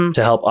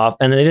 to help off.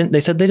 And they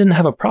said they didn't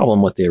have a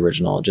problem with the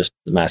original, just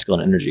the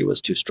masculine energy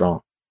was too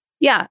strong.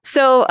 Yeah.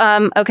 So,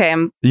 okay,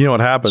 I'm you know what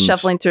happens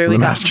shuffling through. The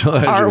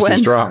masculine energy is too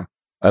strong.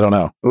 I don't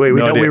know. Wait,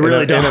 we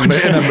really don't.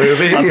 In a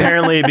movie?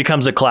 Apparently it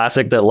becomes a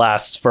classic that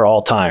lasts for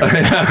all time.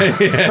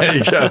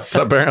 Yes,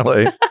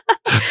 apparently.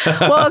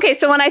 Well, okay,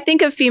 so when I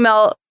think of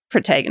female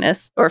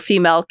protagonists or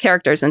female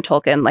characters in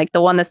Tolkien, like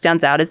the one that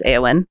stands out is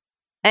Éowyn.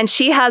 And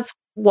she has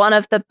one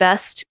of the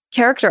best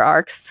character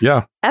arcs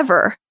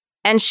ever.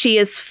 And she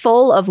is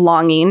full of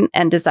longing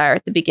and desire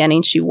at the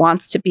beginning. She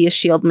wants to be a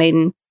shield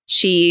maiden.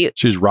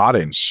 She's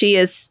rotting.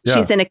 She's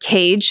in a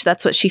cage.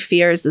 That's what she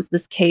fears, is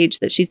this cage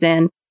that she's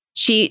in.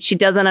 She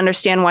doesn't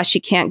understand why she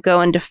can't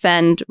go and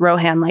defend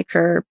Rohan like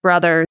her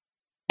brother.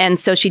 And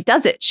so she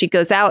does it. She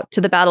goes out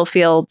to the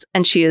battlefield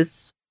and she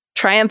is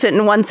triumphant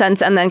in one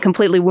sense and then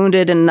completely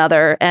wounded in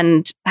another,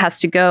 and has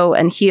to go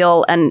and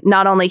heal, and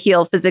not only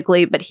heal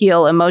physically, but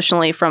heal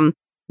emotionally, from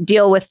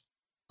deal with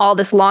all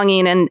this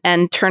longing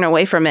and turn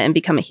away from it and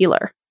become a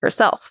healer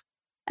herself.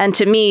 And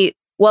to me,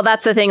 well,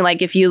 that's the thing.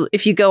 Like if you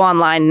go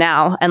online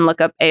now and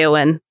look up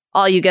Éowyn,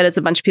 all you get is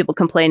a bunch of people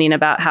complaining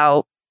about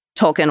how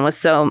Tolkien was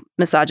so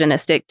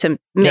misogynistic to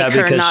make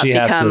her not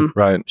become.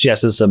 She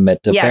has to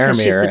submit to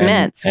Faramir. She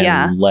submits,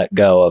 and let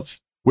go of.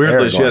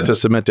 Weirdly, Aragorn. she had to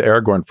submit to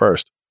Aragorn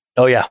first.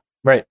 Oh yeah,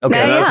 right.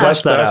 Okay,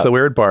 that's the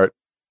weird part.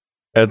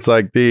 It's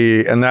like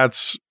and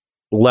that's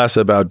less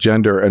about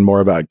gender and more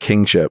about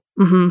kingship.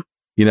 Mm-hmm.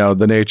 You know,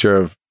 the nature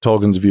of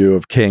Tolkien's view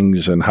of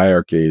kings and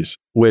hierarchies,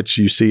 which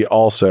you see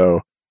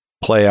also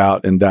play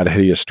out in That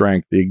Hideous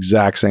Strength. The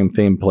exact same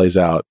theme plays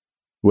out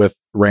with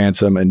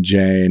Ransom and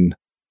Jane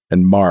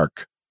and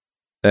Mark,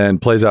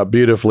 and plays out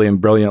beautifully and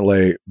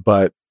brilliantly.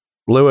 But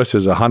Lewis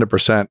is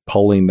 100%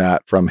 pulling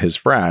that from his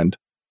friend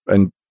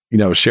and,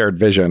 shared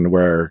vision,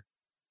 where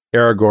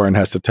Aragorn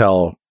has to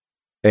tell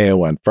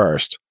Éowyn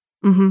first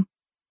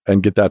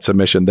and get that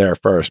submission there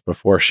first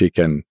before she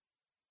can.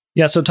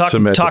 Yeah, so talk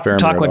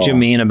what you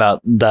mean about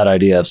that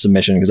idea of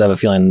submission, because I have a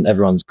feeling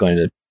everyone's going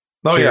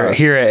to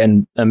hear it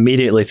and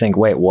immediately think,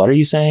 wait, what are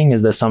you saying?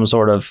 Is this some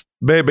sort of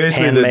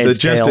basically the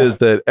gist is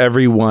that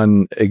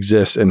everyone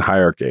exists in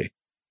hierarchy.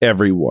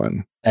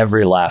 Everyone.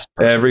 Every last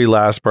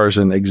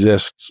person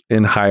exists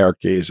in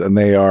hierarchies, and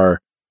they are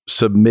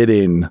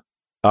submitting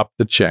up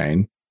the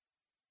chain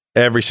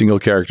every single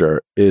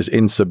character is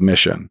in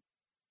submission.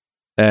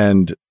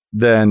 And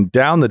then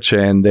down the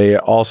chain, they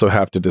also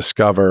have to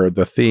discover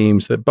the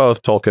themes that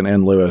both Tolkien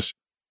and Lewis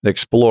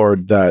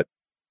explored, that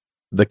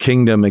the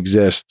kingdom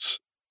exists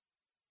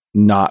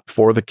not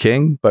for the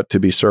king, but to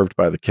be served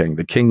by the king.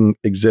 The king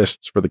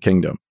exists for the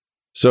kingdom.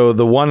 So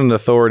the one in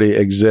authority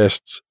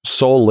exists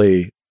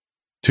solely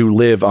to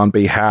live on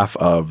behalf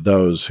of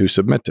those who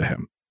submit to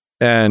him.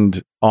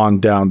 And on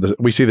down,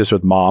 we see this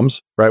with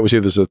moms, right? We see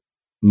this with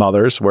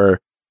mothers where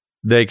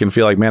they can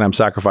feel like, man, I'm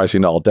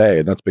sacrificing all day.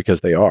 And that's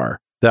because they are.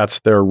 That's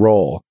their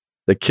role.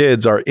 The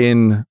kids are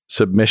in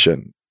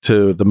submission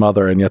to the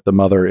mother, and yet the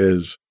mother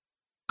is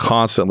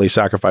constantly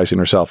sacrificing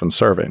herself and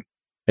serving.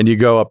 And you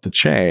go up the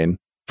chain,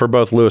 for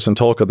both Lewis and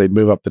Tolkien, they'd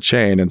move up the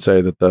chain and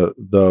say that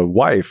the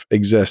wife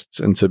exists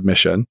in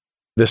submission,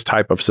 this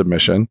type of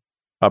submission,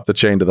 up the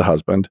chain to the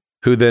husband,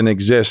 who then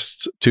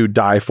exists to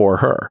die for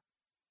her.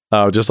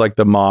 Just like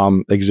the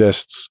mom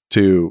exists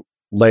to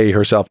lay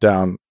herself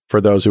down for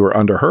those who are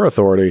under her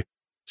authority,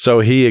 so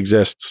he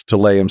exists to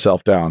lay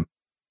himself down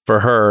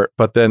for her.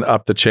 But then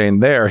up the chain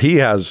there, he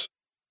has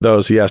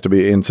those he has to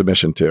be in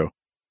submission to.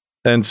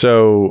 And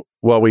so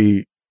what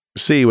we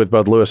see with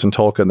both Lewis and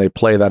Tolkien, they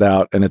play that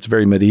out, and it's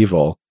very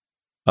medieval.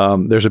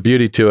 There's a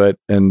beauty to it,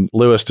 and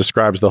Lewis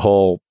describes the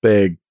whole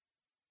big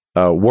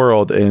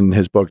world in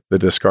his book, The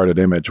Discarded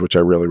Image, which I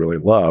really, really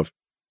love.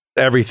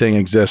 Everything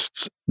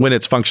exists when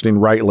it's functioning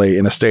rightly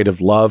in a state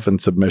of love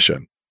and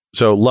submission.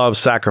 So love,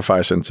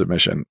 sacrifice, and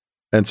submission.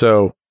 And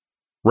so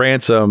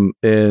Ransom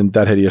in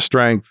That Hideous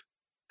Strength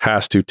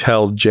has to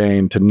tell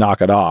Jane to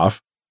knock it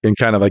off and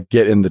kind of like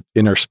get in the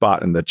inner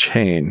spot in the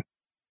chain.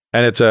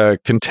 And it's a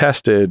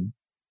contested,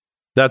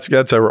 that's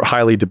a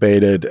highly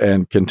debated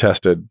and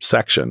contested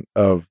section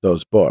of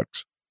those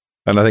books.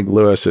 And I think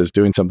Lewis is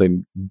doing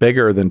something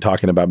bigger than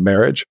talking about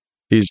marriage.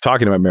 He's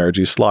talking about marriage.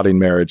 He's slotting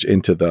marriage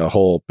into the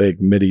whole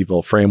big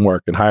medieval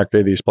framework and hierarchy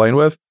that he's playing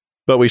with.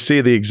 But we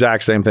see the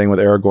exact same thing with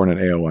Aragorn and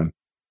Eowyn,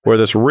 where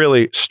this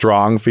really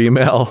strong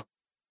female,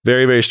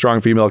 very, very strong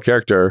female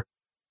character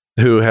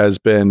who has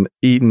been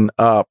eaten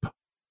up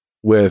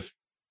with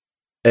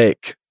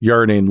ache,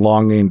 yearning,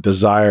 longing,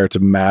 desire to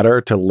matter,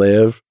 to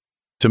live,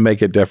 to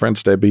make a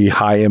difference, to be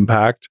high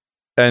impact.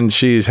 And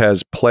she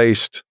has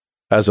placed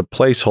as a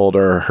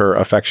placeholder her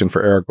affection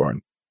for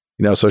Aragorn.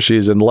 You know, so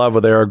she's in love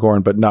with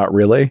Aragorn, but not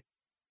really.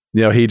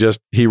 You know,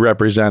 he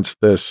represents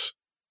this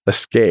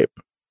escape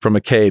from a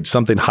cage,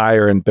 something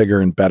higher and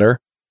bigger and better.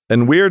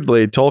 And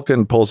weirdly,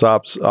 Tolkien pulls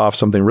off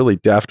something really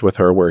deft with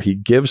her, where he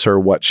gives her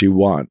what she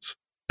wants,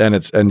 and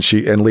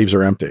leaves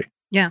her empty.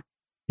 Yeah.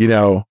 You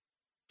know,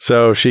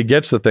 so she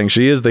gets the thing.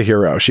 She is the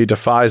hero. She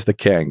defies the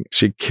king.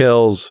 She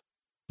kills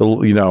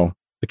the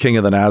king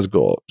of the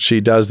Nazgul. She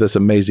does this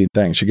amazing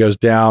thing. She goes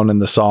down in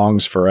the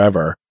songs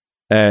forever,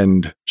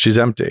 and she's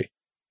empty.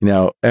 You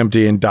know,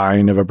 empty and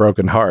dying of a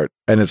broken heart.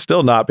 And it's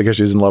still not because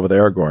she's in love with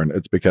Aragorn.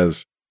 It's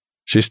because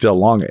she's still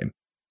longing.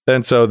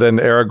 And so then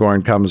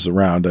Aragorn comes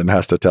around and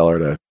has to tell her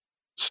to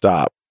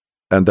stop.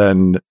 And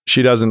then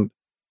she doesn't,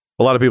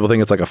 a lot of people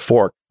think it's like a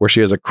fork where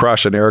she has a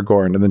crush on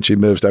Aragorn and then she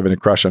moves to having a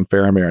crush on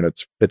Faramir. And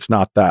it's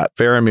not that.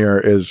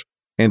 Faramir is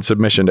in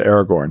submission to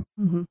Aragorn.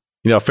 Mm-hmm.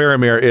 You know,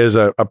 Faramir is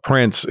a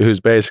prince who's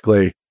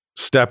basically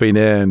stepping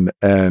in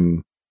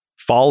and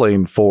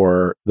falling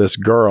for this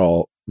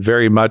girl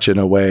very much in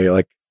a way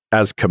like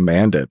as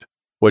commanded,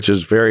 which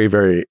is very,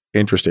 very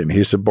interesting.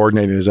 He's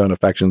subordinating his own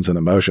affections and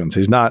emotions.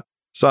 It's not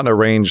an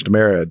arranged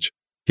marriage.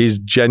 He's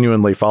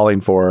genuinely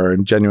falling for her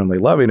and genuinely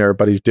loving her,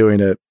 but he's doing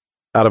it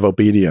out of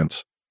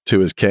obedience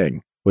to his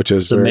king, which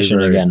is submission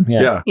very, very,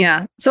 again.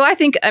 Yeah. So I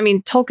think,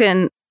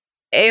 Tolkien,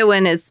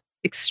 Eowyn is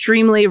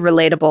extremely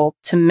relatable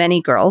to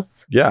many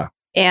girls. Yeah.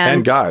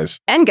 And guys.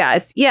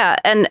 Yeah.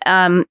 And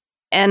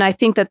I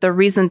think that the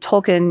reason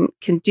Tolkien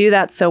can do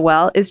that so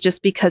well is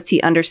just because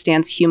he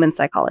understands human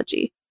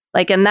psychology.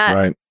 Like, and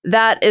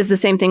that is the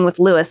same thing with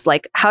Lewis.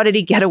 Like, how did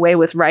he get away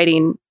with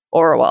writing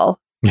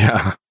Orwell?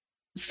 Yeah.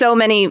 So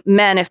many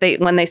men,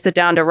 when they sit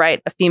down to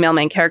write a female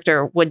main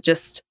character, would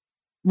just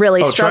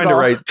really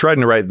struggle. Trying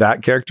to write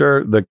that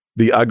character,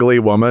 the ugly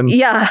woman.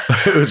 Yeah.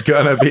 Who's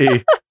gonna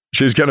be,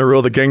 she's gonna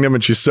rule the kingdom,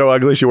 and she's so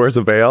ugly she wears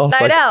a veil.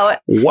 It's know.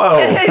 Whoa.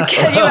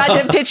 Can you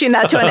imagine pitching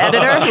that to an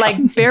editor?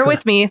 Like, bear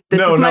with me.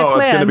 This is my plan.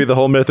 It's gonna be the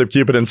whole myth of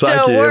Cupid and Psyche.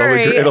 Don't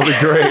worry. It'll be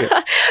great.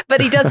 But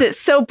he does it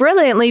so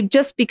brilliantly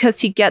just because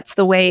he gets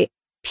the way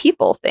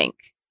people think.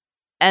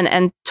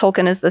 And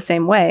Tolkien is the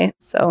same way.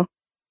 So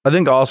I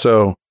think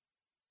also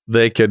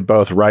they could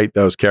both write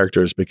those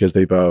characters because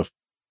they both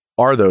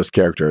are those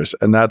characters.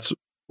 And that's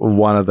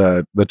one of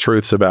the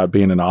truths about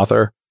being an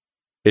author.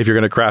 If you're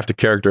going to craft a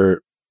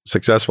character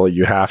successfully,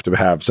 you have to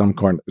have some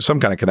kind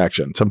of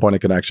connection, some point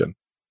of connection.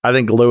 I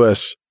think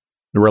Lewis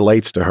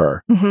relates to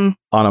her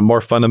on a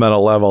more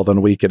fundamental level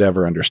than we could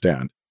ever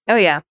understand. Oh,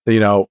 yeah. You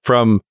know,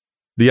 from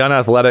the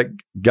unathletic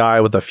guy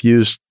with a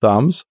fused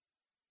thumbs,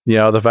 you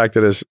know, the fact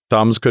that his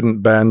thumbs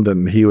couldn't bend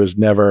and he was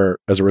never,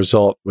 as a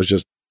result,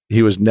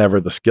 he was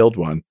never the skilled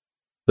one.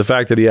 The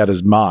fact that he had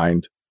his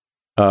mind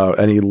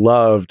and he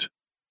loved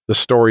the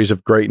stories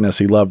of greatness.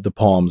 He loved the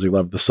poems. He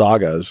loved the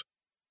sagas.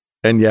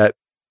 And yet,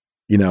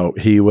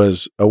 he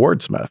was a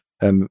wordsmith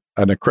and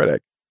a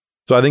critic.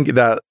 So I think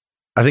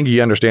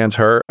he understands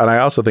her. And I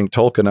also think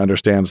Tolkien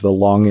understands the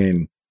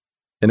longing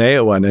in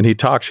Éowyn. And he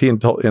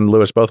and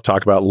Lewis both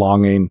talk about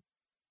longing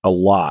a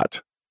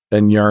lot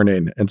and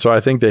yearning. And so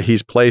I think that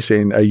he's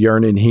placing a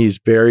yearning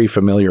he's very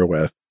familiar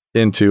with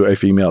into a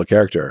female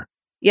character.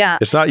 Yeah.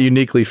 It's not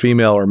uniquely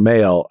female or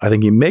male. I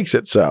think he makes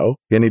it so,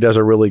 and he does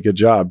a really good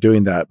job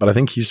doing that. But I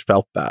think he's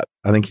felt that.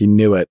 I think he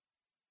knew it,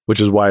 which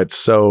is why it's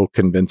so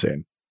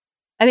convincing.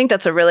 I think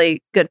that's a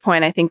really good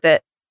point. I think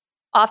that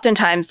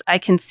oftentimes I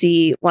can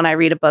see when I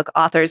read a book,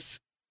 authors,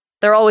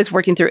 they're always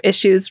working through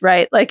issues,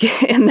 right? Like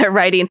in their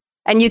writing.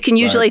 And you can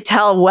usually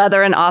tell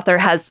whether an author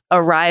has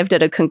arrived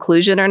at a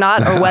conclusion or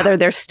not, or whether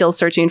they're still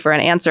searching for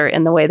an answer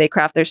in the way they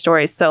craft their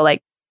stories. So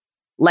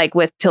like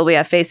with Till We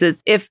Have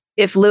Faces, if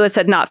Lewis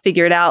had not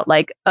figured out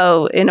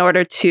in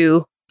order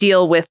to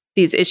deal with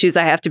these issues,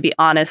 I have to be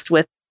honest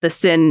with the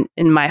sin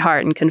in my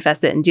heart and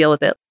confess it and deal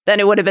with it, then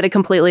it would have been a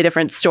completely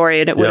different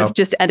story and it would have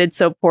just ended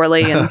so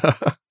poorly. And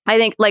I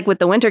think with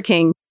The Winter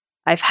King,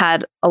 I've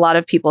had a lot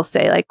of people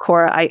say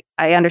Cora,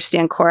 I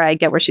understand Cora. I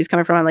get where she's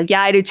coming from. I'm like,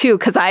 yeah, I do too.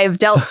 Cause I have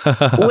dealt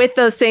with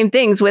those same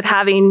things, with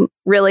having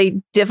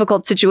really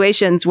difficult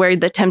situations where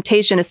the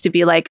temptation is to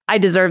be I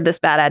deserve this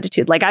bad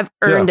attitude. I've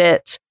earned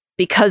it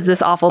because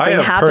this awful thing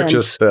happened. I have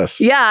purchased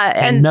this. Yeah.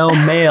 And no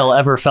male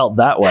ever felt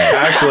that way.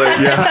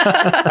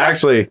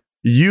 Actually,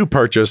 you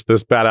purchased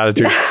this bad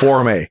attitude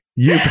for me.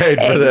 You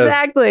paid for this.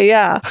 Exactly.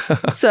 Yeah.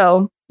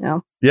 So,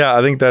 Yeah,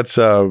 I think that's,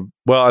 I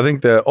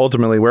think that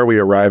ultimately where we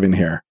arrive in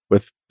here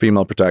with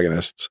female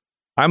protagonists,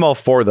 I'm all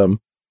for them.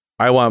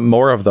 I want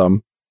more of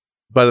them.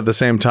 But at the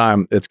same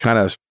time, it's kind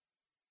of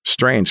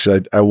strange.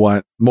 I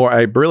want more.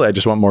 I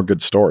just want more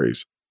good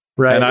stories.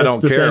 Right. And I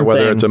don't care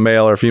whether it's a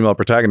male or female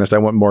protagonist. I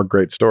want more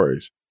great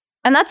stories.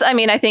 And that's, I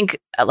think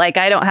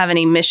I don't have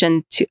any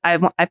mission to, I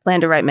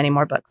plan to write many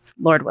more books,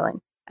 Lord willing.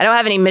 I don't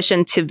have any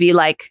mission to be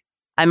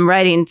I'm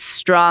writing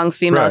strong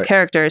female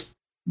characters,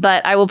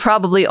 but I will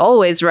probably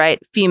always write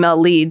female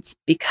leads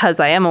because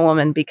I am a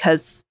woman,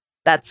 because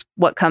that's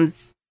what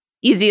comes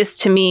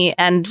easiest to me.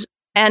 And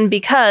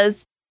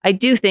because I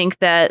do think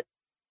that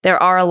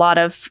there are a lot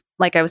of,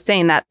 like I was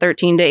saying, that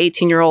 13 to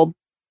 18-year-old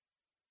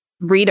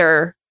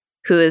reader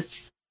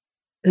who's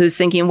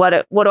thinking, what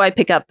do I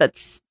pick up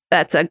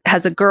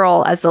has a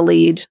girl as the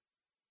lead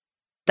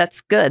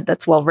that's good,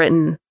 that's well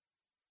written.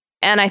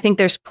 And I think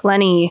there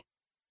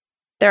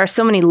are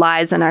so many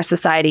lies in our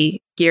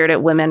society geared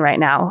at women right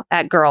now,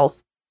 at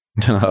girls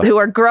who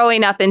are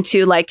growing up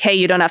into hey,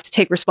 you don't have to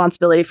take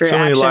responsibility for your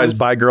actions. So many lies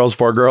by girls,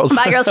 for girls.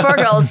 By girls, for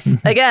girls.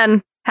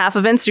 Again, half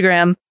of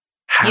Instagram.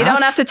 Half? You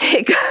don't have to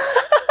take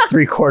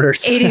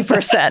 3/4.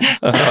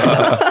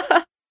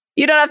 80%.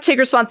 You don't have to take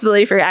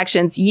responsibility for your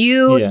actions.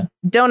 You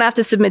don't have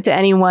to submit to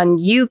anyone.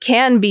 You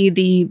can be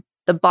the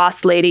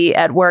boss lady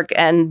at work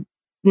and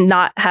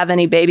not have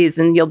any babies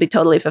and you'll be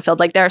totally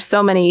fulfilled. There are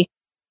so many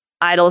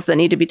idols that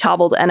need to be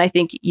toppled. And I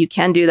think you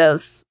can do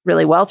those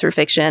really well through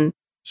fiction.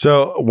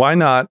 So why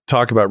not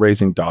talk about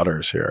raising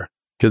daughters here?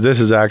 Because this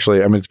is actually,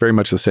 it's very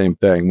much the same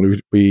thing.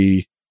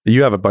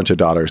 You have a bunch of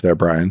daughters there,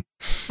 Brian.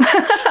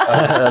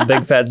 A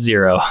big fat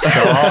 0.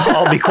 So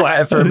I'll be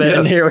quiet for a bit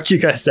and hear what you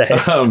guys say.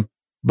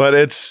 But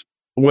it's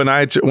when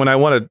I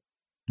want to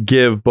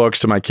give books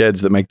to my kids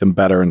that make them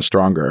better and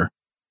stronger.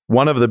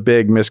 One of the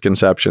big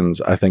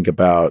misconceptions I think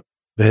about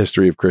the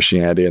history of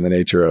Christianity and the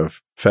nature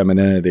of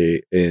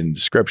femininity in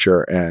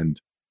scripture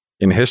and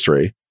in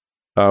history,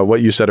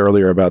 what you said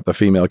earlier about the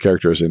female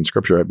characters in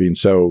scripture being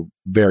so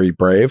very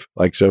brave,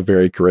 so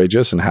very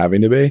courageous and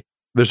having to be.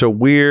 There's a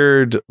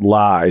weird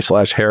lie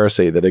 /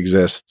 heresy that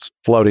exists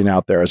floating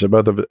out there as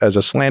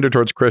a slander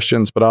towards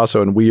Christians, but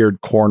also in weird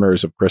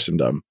corners of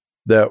Christendom,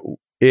 that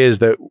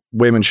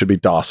women should be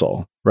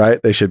docile,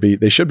 right? They should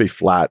be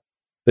flat.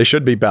 They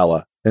should be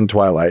Bella in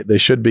Twilight. They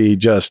should be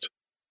just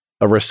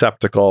a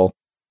receptacle.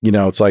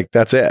 It's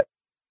that's it.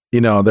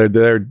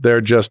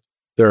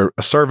 They're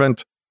a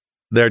servant.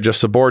 They're just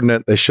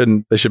subordinate. They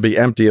should be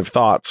empty of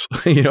thoughts.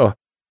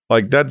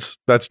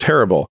 That's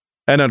terrible.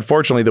 And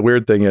unfortunately, the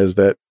weird thing is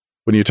that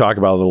when you talk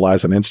about the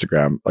lies on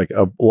Instagram,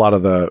 a lot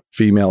of the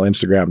female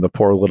Instagram, the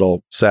poor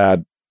little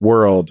sad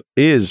world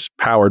is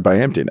powered by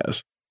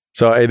emptiness.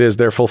 So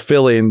they're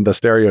fulfilling the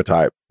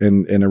stereotype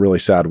in a really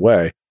sad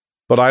way.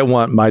 But I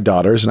want my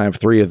daughters, and I have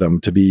 3 of them,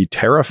 to be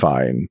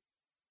terrifying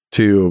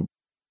to,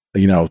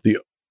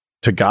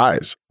 to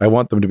guys. I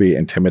want them to be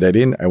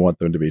intimidating. I want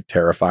them to be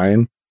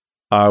terrifying.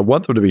 I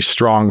want them to be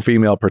strong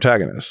female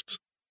protagonists.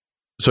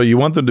 So you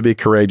want them to be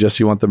courageous.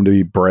 You want them to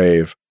be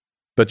brave,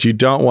 but you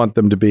don't want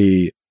them to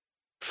be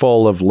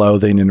full of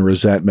loathing and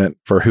resentment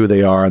for who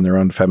they are and their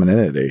own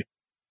femininity.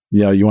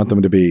 You want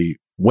them to be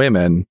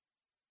women,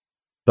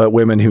 but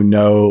women who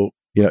know,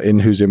 in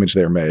whose image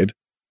they're made,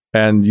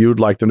 and you'd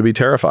like them to be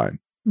terrifying.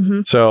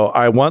 Mm-hmm. So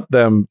I want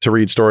them to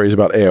read stories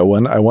about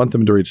Éowyn. I want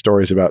them to read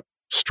stories about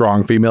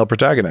strong female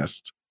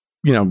protagonists,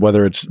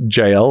 whether it's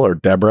Jael or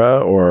Deborah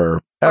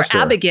or Esther.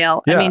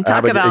 Abigail. Yeah,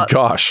 talk about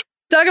gosh.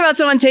 Talk about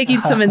someone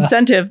taking some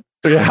incentive.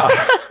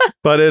 Yeah.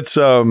 But it's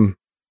so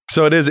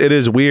it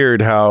is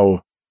weird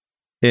how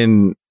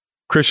in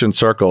Christian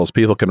circles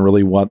people can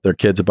really want their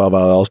kids above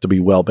all else to be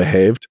well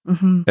behaved.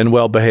 Mm-hmm. And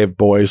well behaved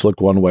boys look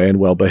one way and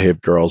well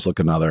behaved girls look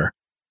another.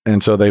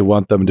 And so they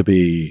want them to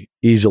be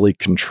easily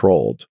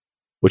controlled,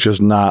 which is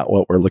not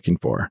what we're looking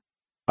for.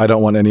 I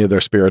don't want any of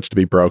their spirits to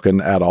be broken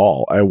at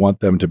all. I want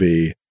them to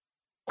be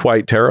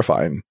quite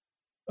terrifying,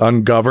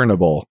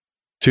 ungovernable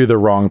to the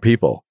wrong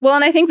people. Well,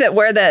 and I think that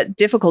where the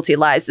difficulty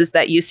lies is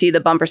that you see the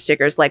bumper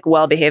stickers like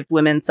well-behaved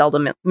women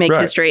seldom make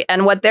history.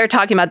 And what they're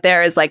talking about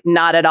there is like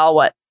not at all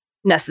what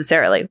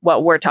necessarily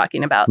what we're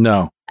talking about.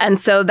 No. And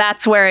so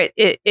that's where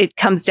it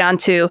comes down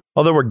to.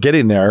 Although we're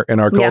getting there in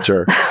our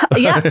culture.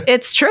 Yeah,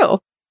 it's true.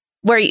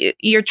 Where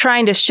you're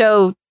trying to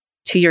show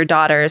to your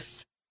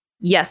daughters,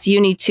 yes, you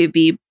need to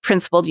be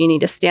principled. You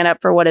need to stand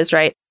up for what is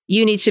right.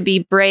 You need to be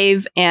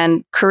brave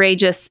and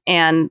courageous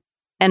and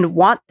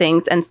want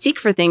things and seek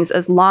for things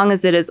as long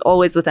as it is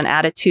always with an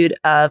attitude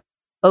of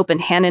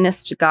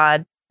open-handedness to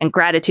God and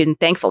gratitude and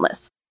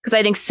thankfulness. Because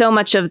I think so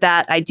much of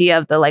that idea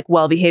of the like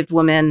well-behaved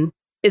woman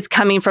is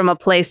coming from a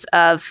place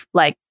of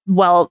like,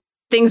 well,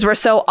 things were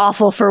so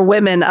awful for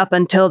women up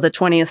until the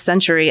 20th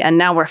century. And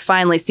now we're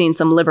finally seeing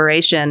some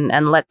liberation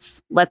and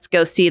let's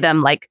go see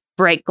them like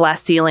break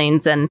glass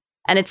ceilings. And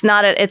it's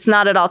not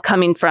at all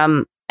coming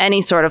from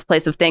any sort of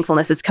place of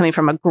thankfulness. It's coming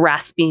from a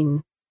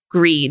grasping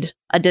greed,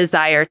 a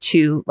desire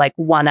to like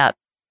one up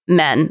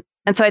men.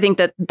 And so I think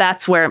that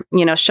that's where,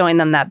 showing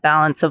them that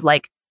balance of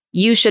like,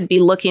 you should be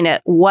looking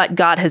at what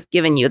God has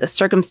given you, the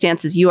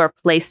circumstances you are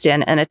placed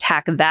in, and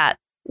attack that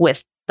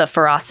with the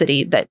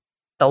ferocity that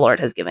the Lord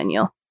has given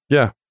you.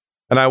 Yeah.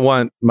 And I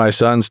want my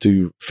sons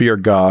to fear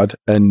God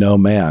and no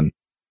man.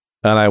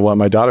 And I want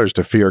my daughters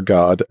to fear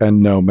God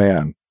and no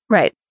man.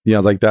 Right.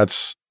 Like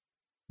that's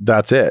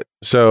it.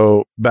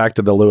 So back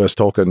to the Lewis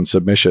Tolkien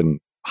submission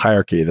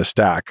hierarchy, the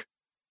stack.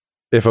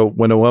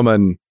 When a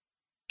woman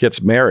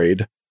gets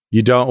married,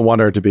 you don't want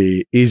her to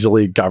be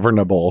easily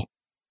governable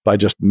by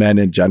just men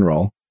in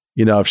general.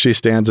 If she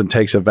stands and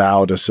takes a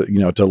vow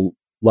to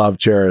love,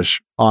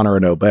 cherish, honor,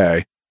 and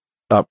obey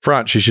up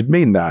front, she should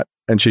mean that.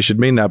 And she should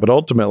mean that. But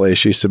ultimately,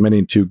 she's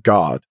submitting to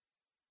God.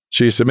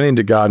 She's submitting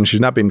to God and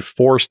she's not being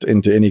forced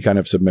into any kind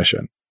of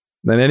submission.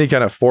 Then any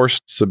kind of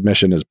forced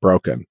submission is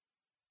broken.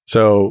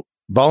 So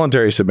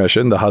voluntary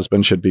submission, the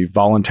husband should be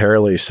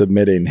voluntarily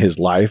submitting his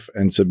life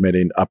and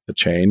submitting up the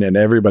chain, and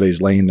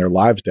everybody's laying their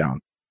lives down.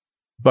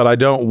 But I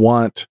don't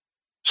want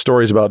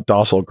stories about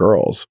docile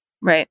girls.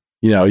 Right.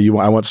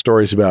 I want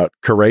stories about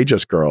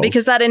courageous girls.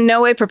 Because that in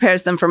no way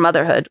prepares them for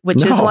motherhood,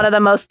 which is one of the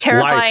most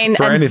terrifying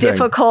and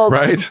difficult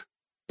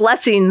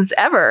blessings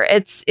ever.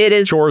 It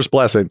is chores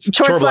blessings.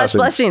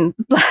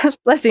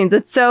 Blessings.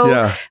 It's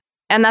so,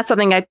 and that's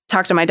something I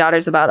talk to my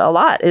daughters about a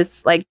lot,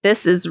 is like,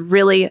 this is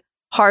really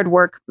hard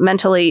work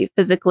mentally,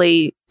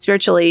 physically,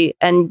 spiritually,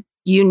 and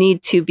you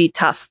need to be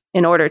tough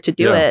in order to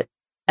do it.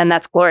 And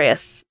that's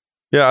glorious.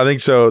 Yeah, I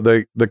think so.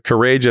 The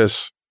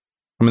courageous,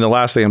 the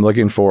last thing I'm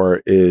looking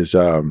for is,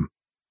 and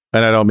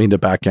I don't mean to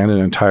back end an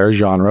entire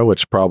genre,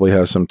 which probably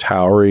has some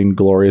towering,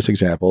 glorious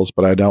examples,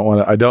 but I don't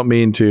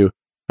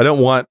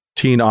want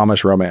teen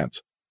Amish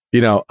romance.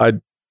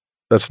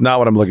 That's not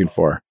what I'm looking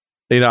for.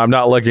 I'm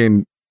not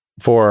looking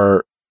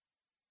for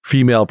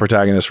female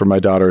protagonists for my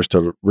daughters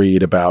to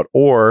read about,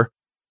 or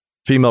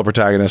female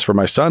protagonists for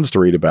my sons to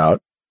read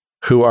about,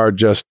 who are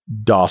just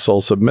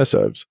docile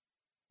submissives.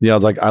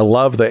 Like I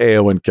love the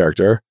Éowyn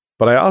character,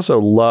 but I also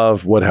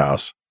love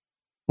Woodhouse,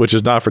 which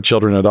is not for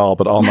children at all,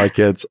 but all my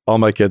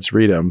kids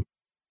read him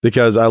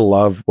because I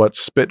love what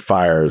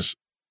Spitfires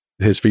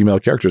his female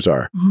characters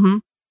are. Mm-hmm.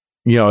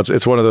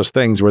 It's one of those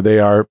things where they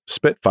are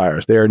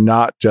Spitfires. They are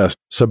not just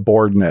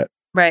subordinate.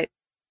 Right.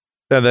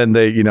 And then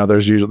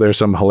there's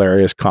some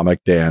hilarious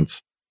comic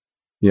dance,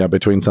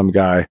 between some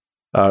guy,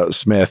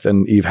 Smith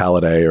and Eve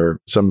Halliday, or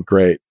some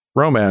great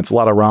romance, a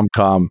lot of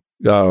rom-com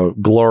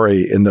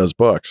glory in those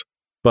books.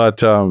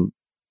 But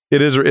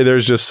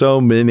there's just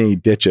so many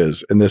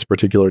ditches in this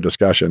particular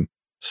discussion,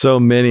 so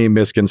many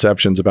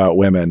misconceptions about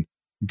women.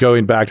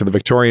 Going back to the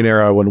Victorian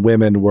era when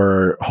women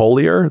were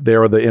holier, they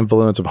were the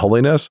influence of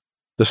holiness.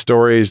 The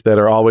stories that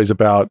are always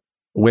about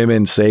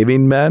women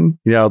saving men,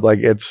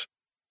 it's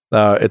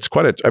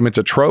quite it's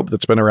a trope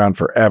that's been around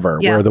forever,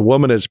 where the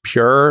woman is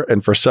pure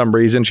and for some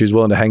reason she's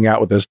willing to hang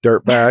out with this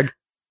dirtbag.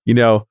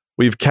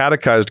 We've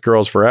catechized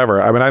girls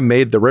forever. I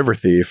made The River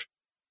Thief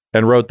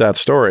and wrote that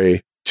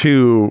story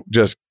to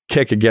just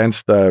kick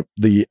against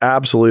the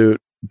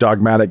absolute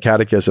dogmatic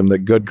catechism that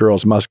good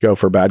girls must go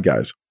for bad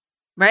guys.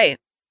 Right.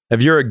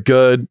 If you're a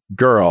good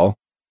girl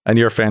and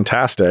you're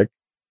fantastic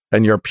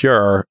and you're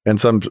pure and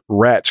some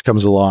wretch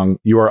comes along,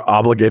 you are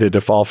obligated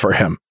to fall for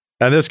him.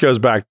 And this goes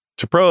back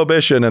to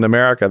Prohibition in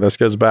America. This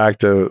goes back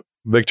to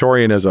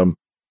Victorianism,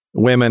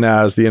 women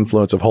as the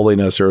influence of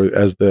holiness or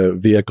as the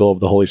vehicle of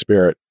the Holy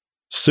Spirit.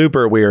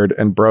 Super weird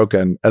and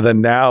broken. And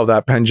then now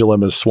that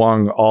pendulum is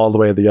swung all the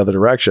way the other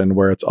direction,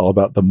 where it's all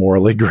about the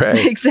morally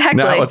gray. Exactly.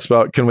 Now it's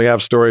about, can we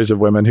have stories of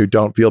women who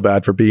don't feel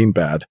bad for being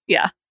bad?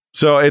 Yeah.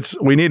 So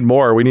we need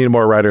more. We need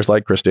more writers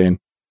like Christine,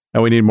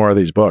 and we need more of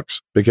these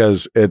books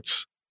because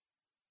it's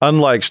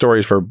unlike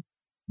stories for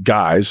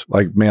guys,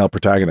 like male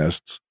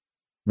protagonists,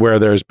 where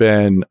there's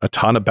been a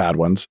ton of bad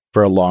ones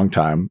for a long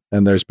time,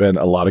 and there's been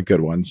a lot of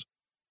good ones.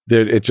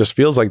 It just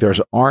feels like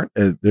there's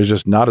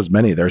just not as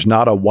many. There's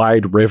not a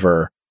wide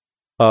river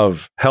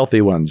of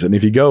healthy ones. And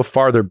if you go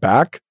farther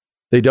back,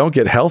 they don't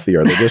get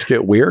healthier. They just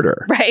get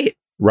weirder.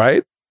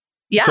 Right?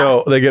 Yeah.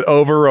 So they get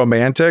over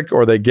romantic,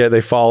 or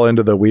they fall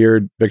into the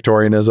weird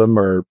Victorianism,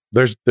 or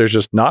there's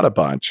just not a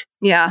bunch.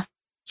 Yeah.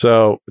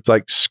 So it's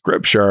like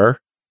Scripture,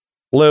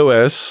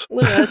 Lewis.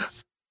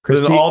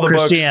 All the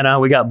Christiana,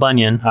 we got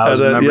Bunyan. I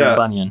was remembering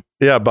Bunyan.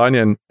 Yeah,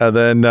 Bunyan. And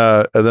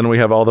then we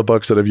have all the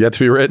books that have yet to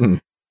be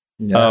written.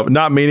 Yeah.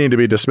 Not meaning to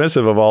be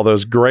dismissive of all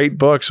those great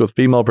books with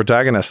female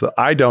protagonists that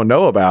I don't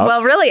know about.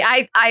 Well, really,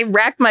 I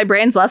racked my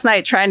brains last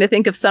night trying to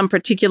think of some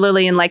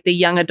particularly in like the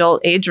young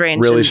adult age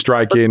range. Really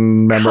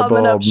striking,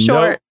 memorable. Up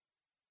short. Nope.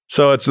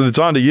 So it's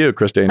on to you,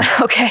 Christine.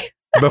 Okay.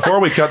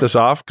 Before we cut this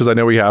off, because I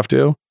know we have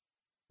to,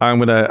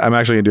 I'm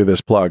actually gonna do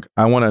this plug.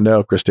 I want to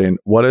know, Christine,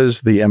 what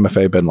has the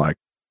MFA been like?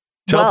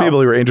 Tell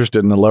people who are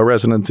interested in a low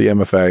residency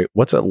MFA,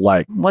 what's it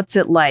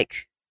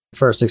like?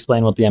 First,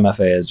 explain what the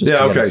MFA is.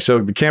 Okay. So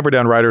the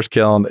Camperdown Writers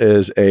Kiln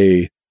is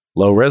a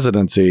low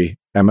residency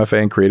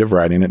MFA in creative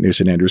writing at New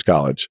St. Andrews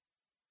College,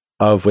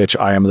 of which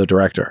I am the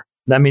director.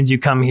 That means you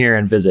come here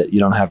and visit. You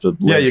don't have to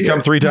live you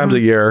come 3 times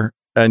a year,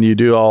 and you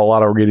do a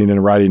lot of reading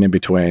and writing in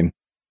between.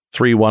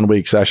 3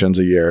 one-week sessions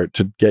a year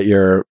to get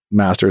your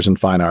master's in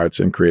fine arts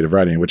and creative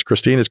writing, which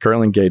Christine is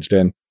currently engaged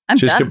in.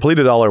 She's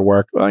completed all her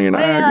work. Well, you're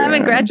not. I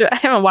haven't graduated. I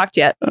haven't walked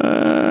yet. Will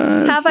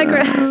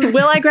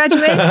I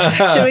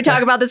graduate? Should we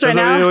talk about this right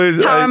now?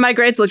 How are my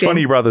grades looking? It's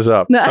funny you brought this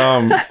up.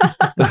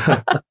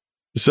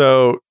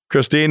 So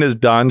Christine is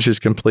done. She's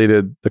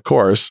completed the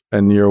course,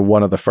 and you're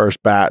one of the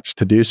first batch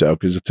to do so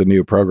because it's a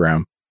new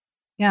program.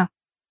 Yeah.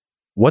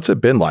 What's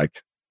it been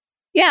like?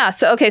 Yeah.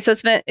 So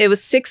it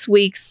was 6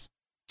 weeks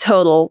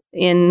total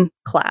in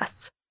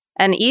class,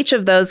 and each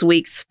of those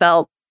weeks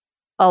felt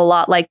a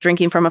lot like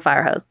drinking from a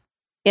fire hose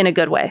in a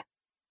good way,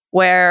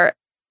 where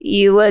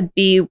you would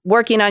be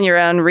working on your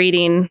own,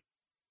 reading,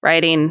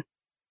 writing,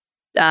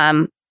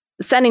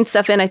 sending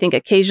stuff in, I think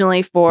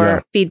occasionally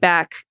for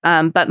feedback,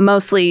 but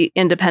mostly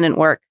independent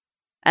work.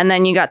 And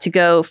then you got to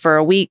go for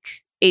a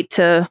week, 8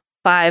 to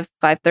 5,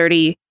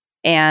 5:30,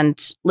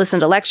 and listen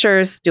to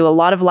lectures, do a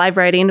lot of live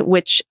writing,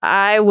 which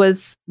I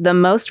was the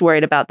most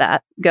worried about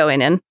that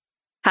going in,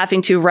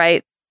 having to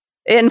write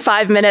in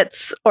 5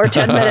 minutes or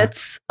 10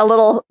 minutes, a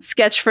little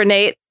sketch for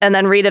Nate, and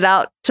then read it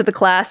out to the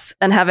class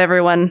and have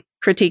everyone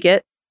critique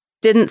it.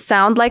 Didn't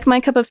sound like my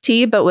cup of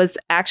tea, but was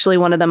actually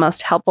one of the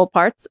most helpful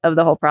parts of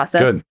the whole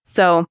process. Good.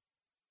 So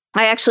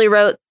I actually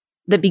wrote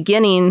the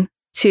beginning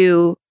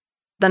to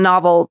the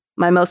novel,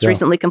 my most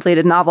recently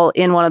completed novel,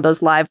 in one of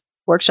those live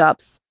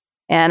workshops.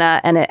 And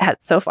it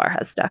so far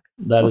has stuck.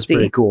 That is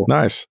pretty cool.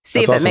 Nice.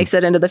 See if it makes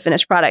it into the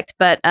finished product.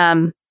 But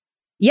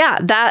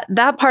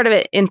that part of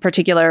it in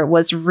particular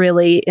was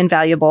really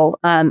invaluable.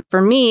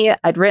 For me,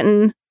 I'd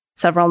written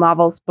several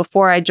novels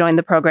before I joined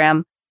the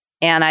program,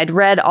 and I'd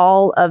read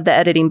all of the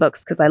editing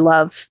books because I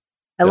love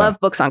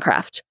books on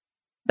craft.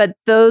 But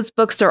those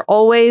books are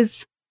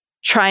always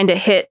trying to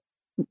hit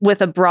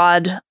with a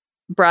broad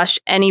brush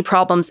any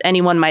problems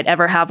anyone might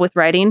ever have with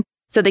writing.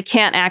 So they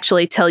can't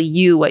actually tell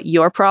you what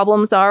your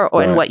problems are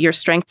and what your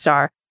strengths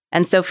are.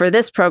 And so for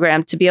this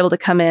program to be able to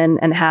come in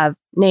and have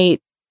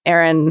Nate,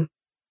 Aaron,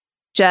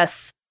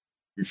 Jess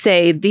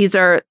say,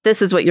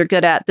 this is what you're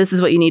good at, this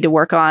is what you need to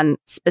work on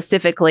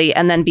specifically,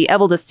 and then be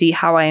able to see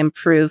how I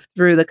improve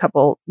through the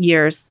couple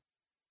years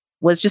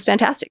was just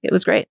fantastic. It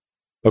was great.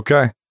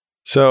 Okay.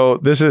 So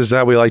this is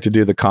how we like to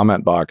do the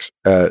comment box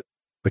at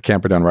the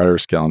Camperdown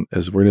Writers Kiln,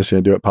 is we're just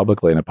going to do it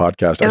publicly in a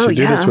podcast. I should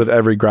do this with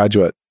every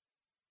graduate.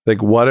 We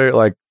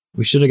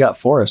should have got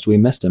Forrest. We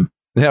missed him.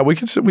 Yeah, we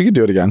could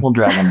do it again. We'll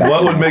drag him back.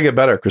 What would make it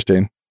better,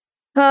 Christine?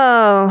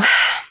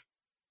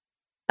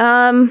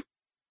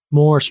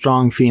 More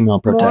strong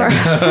female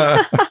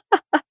protagonists.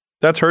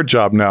 That's her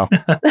job now.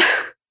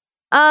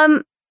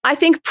 I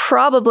think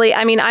probably,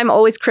 I'm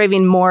always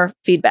craving more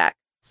feedback.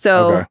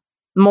 So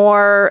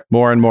more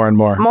and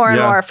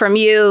more from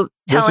you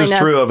telling us. This is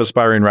true of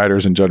aspiring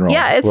writers in general.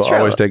 Yeah, it's true. We'll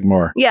always take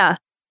more. Yeah.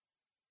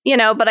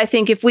 But I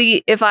think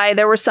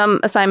there were some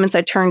assignments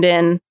I turned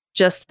in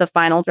just the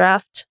final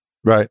draft.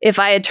 Right. If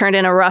I had turned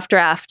in a rough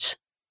draft,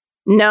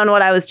 known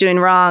what I was doing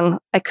wrong,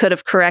 I could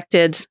have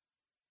corrected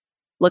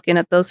looking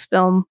at those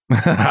film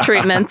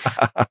treatments.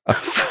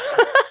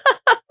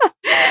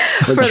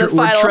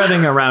 We're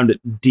treading around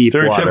deep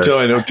waters.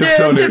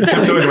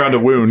 Tiptoeing around a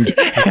wound.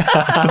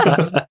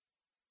 That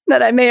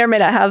I may or may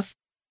not have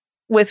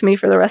with me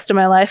for the rest of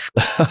my life.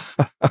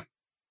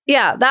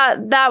 Yeah,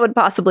 that would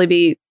possibly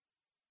be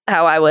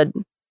how I would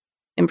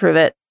improve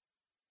it.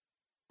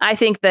 I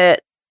think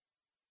that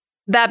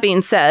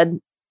being said,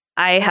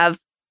 I have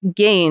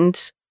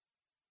gained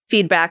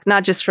feedback,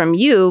 not just from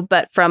you,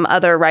 but from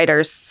other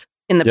writers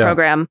in the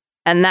program.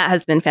 And that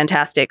has been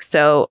fantastic.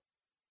 So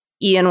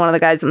Ian, one of the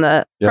guys in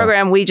the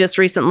program, we just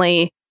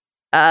recently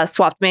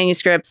swapped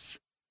manuscripts,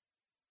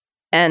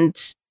 and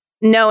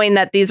knowing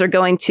that these are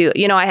going to,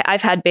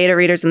 I've had beta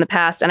readers in the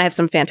past and I have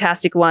some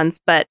fantastic ones,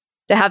 but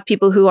to have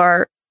people who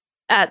are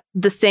at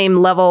the same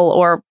level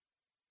or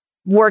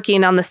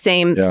working on the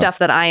same stuff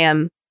that I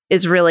am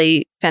is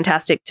really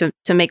fantastic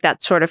to make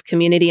that sort of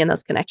community and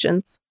those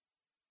connections.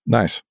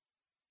 Nice.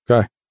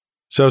 Okay.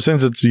 So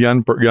since it's a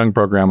young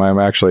program, I'm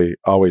actually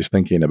always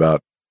thinking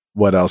about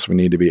what else we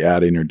need to be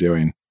adding or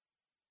doing,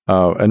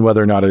 and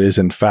whether or not it is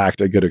in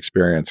fact a good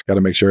experience. Got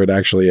to make sure it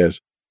actually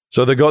is.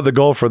 So the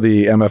goal for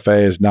the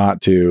MFA is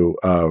not to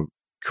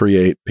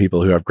create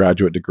people who have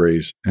graduate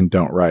degrees and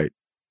don't write.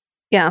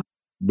 Yeah.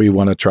 We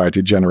want to try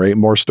to generate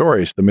more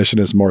stories. The mission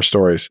is more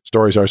stories.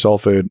 Stories are soul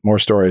food, more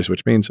stories,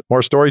 which means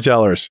more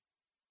storytellers.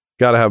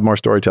 Got to have more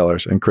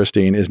storytellers. And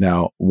Christine is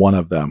now one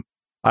of them.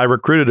 I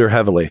recruited her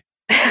heavily.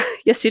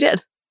 Yes, you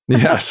did.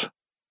 Yes.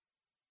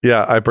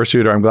 Yeah, I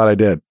pursued her. I'm glad I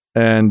did.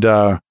 And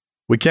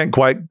we can't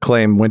quite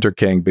claim Winter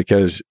King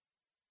because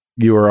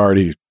you were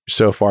already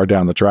so far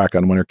down the track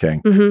on Winter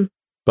King. Mm-hmm.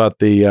 But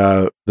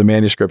the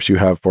manuscripts you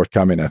have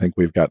forthcoming, I think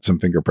we've got some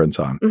fingerprints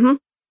on. Mm-hmm.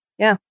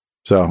 Yeah.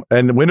 So,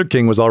 and Winter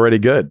King was already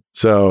good.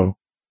 So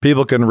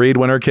people can read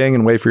Winter King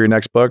and wait for your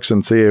next books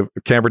and see if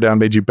Camperdown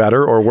made you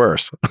better or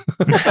worse.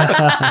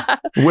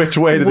 Which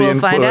way did the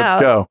influence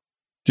go?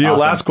 To your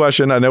last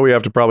question, I know we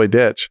have to probably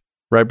ditch.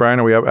 Right, Brian?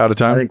 Are we out of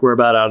time? I think we're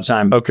about out of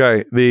time.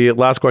 Okay. The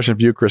last question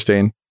for you,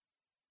 Christine.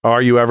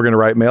 Are you ever going to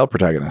write male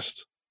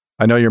protagonists?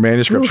 I know your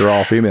manuscripts are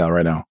all female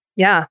right now.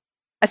 Yeah.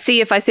 I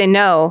see if I say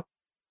no,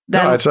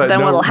 then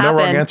what'll happen.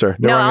 No wrong answer.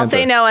 I'll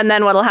say no, and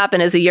then what'll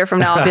happen is a year from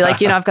now, I'll be like,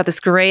 I've got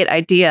this great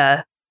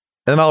idea.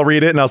 And I'll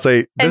read it and I'll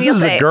say, this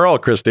is a girl,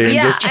 Christine.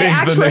 Just change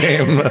the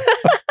name.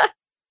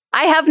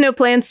 I have no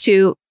plans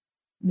to,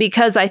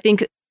 because I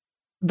think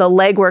the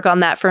legwork on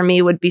that for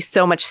me would be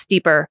so much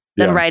steeper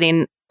than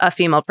writing a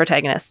female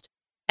protagonist.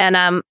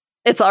 And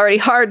it's already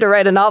hard to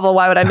write a novel.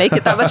 Why would I make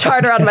it that much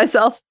harder on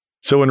myself?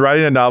 So when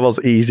writing a novel is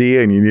easy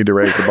and you need to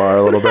raise the bar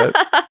a little bit.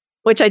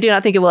 Which I do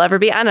not think it will ever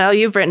be. I don't know.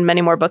 You've written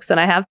many more books than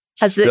I have.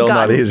 Has Still it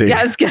gotten, not easy. Yeah,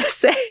 I was going to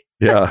say.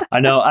 Yeah.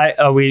 I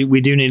know. We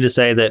do need to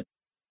say that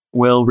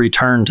we'll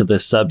return to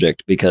this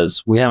subject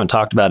because we haven't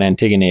talked about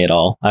Antigone at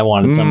all. I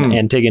wanted some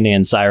Antigone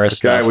and Cyrus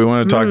stuff. We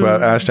want to talk about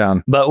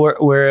Ashtown. But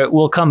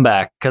we'll come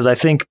back because I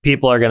think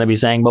people are going to be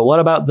saying, but what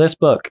about this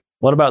book?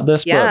 What about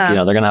this book?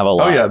 They're going to have a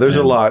lot. Oh, yeah, there's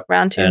a lot.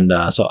 Round two. And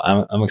so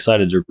I'm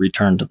excited to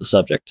return to the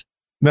subject.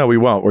 No, we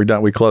won't. We're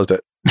done. We closed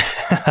it.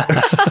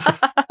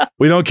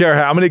 We don't care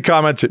how many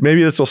comments.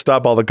 Maybe this will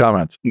stop all the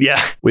comments. Yeah.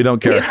 We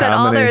don't care. We have said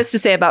all there is to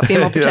say about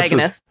female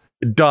protagonists.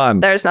 Done.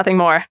 There's nothing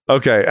more.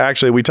 Okay.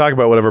 Actually, we talk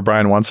about whatever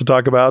Brian wants to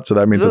talk about. So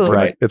that means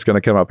it's going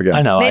to come up again.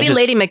 I know. Maybe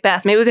Lady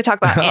Macbeth. Maybe we could talk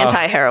about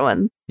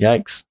anti-heroine.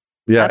 Yikes.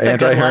 Yeah.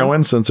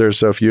 Anti-heroine, since there's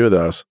so few of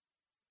those.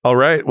 All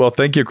right. Well,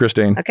 thank you,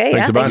 Christine. Okay.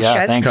 Thanks a bunch.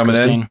 Yeah, thanks, coming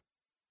Christine. In.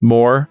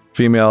 More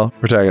female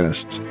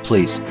protagonists.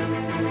 Please.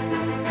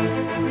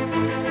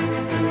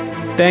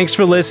 Thanks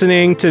for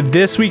listening to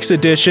this week's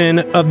edition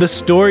of the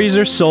Stories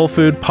Are Soul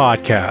Food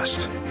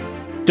podcast.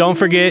 Don't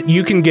forget,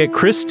 you can get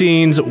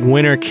Christine's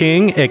Winter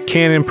King at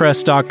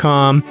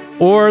canonpress.com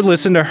or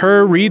listen to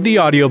her read the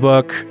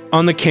audiobook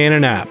on the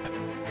Canon app.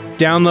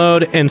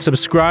 Download and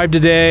subscribe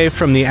today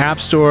from the app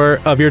store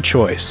of your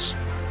choice.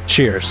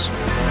 Cheers.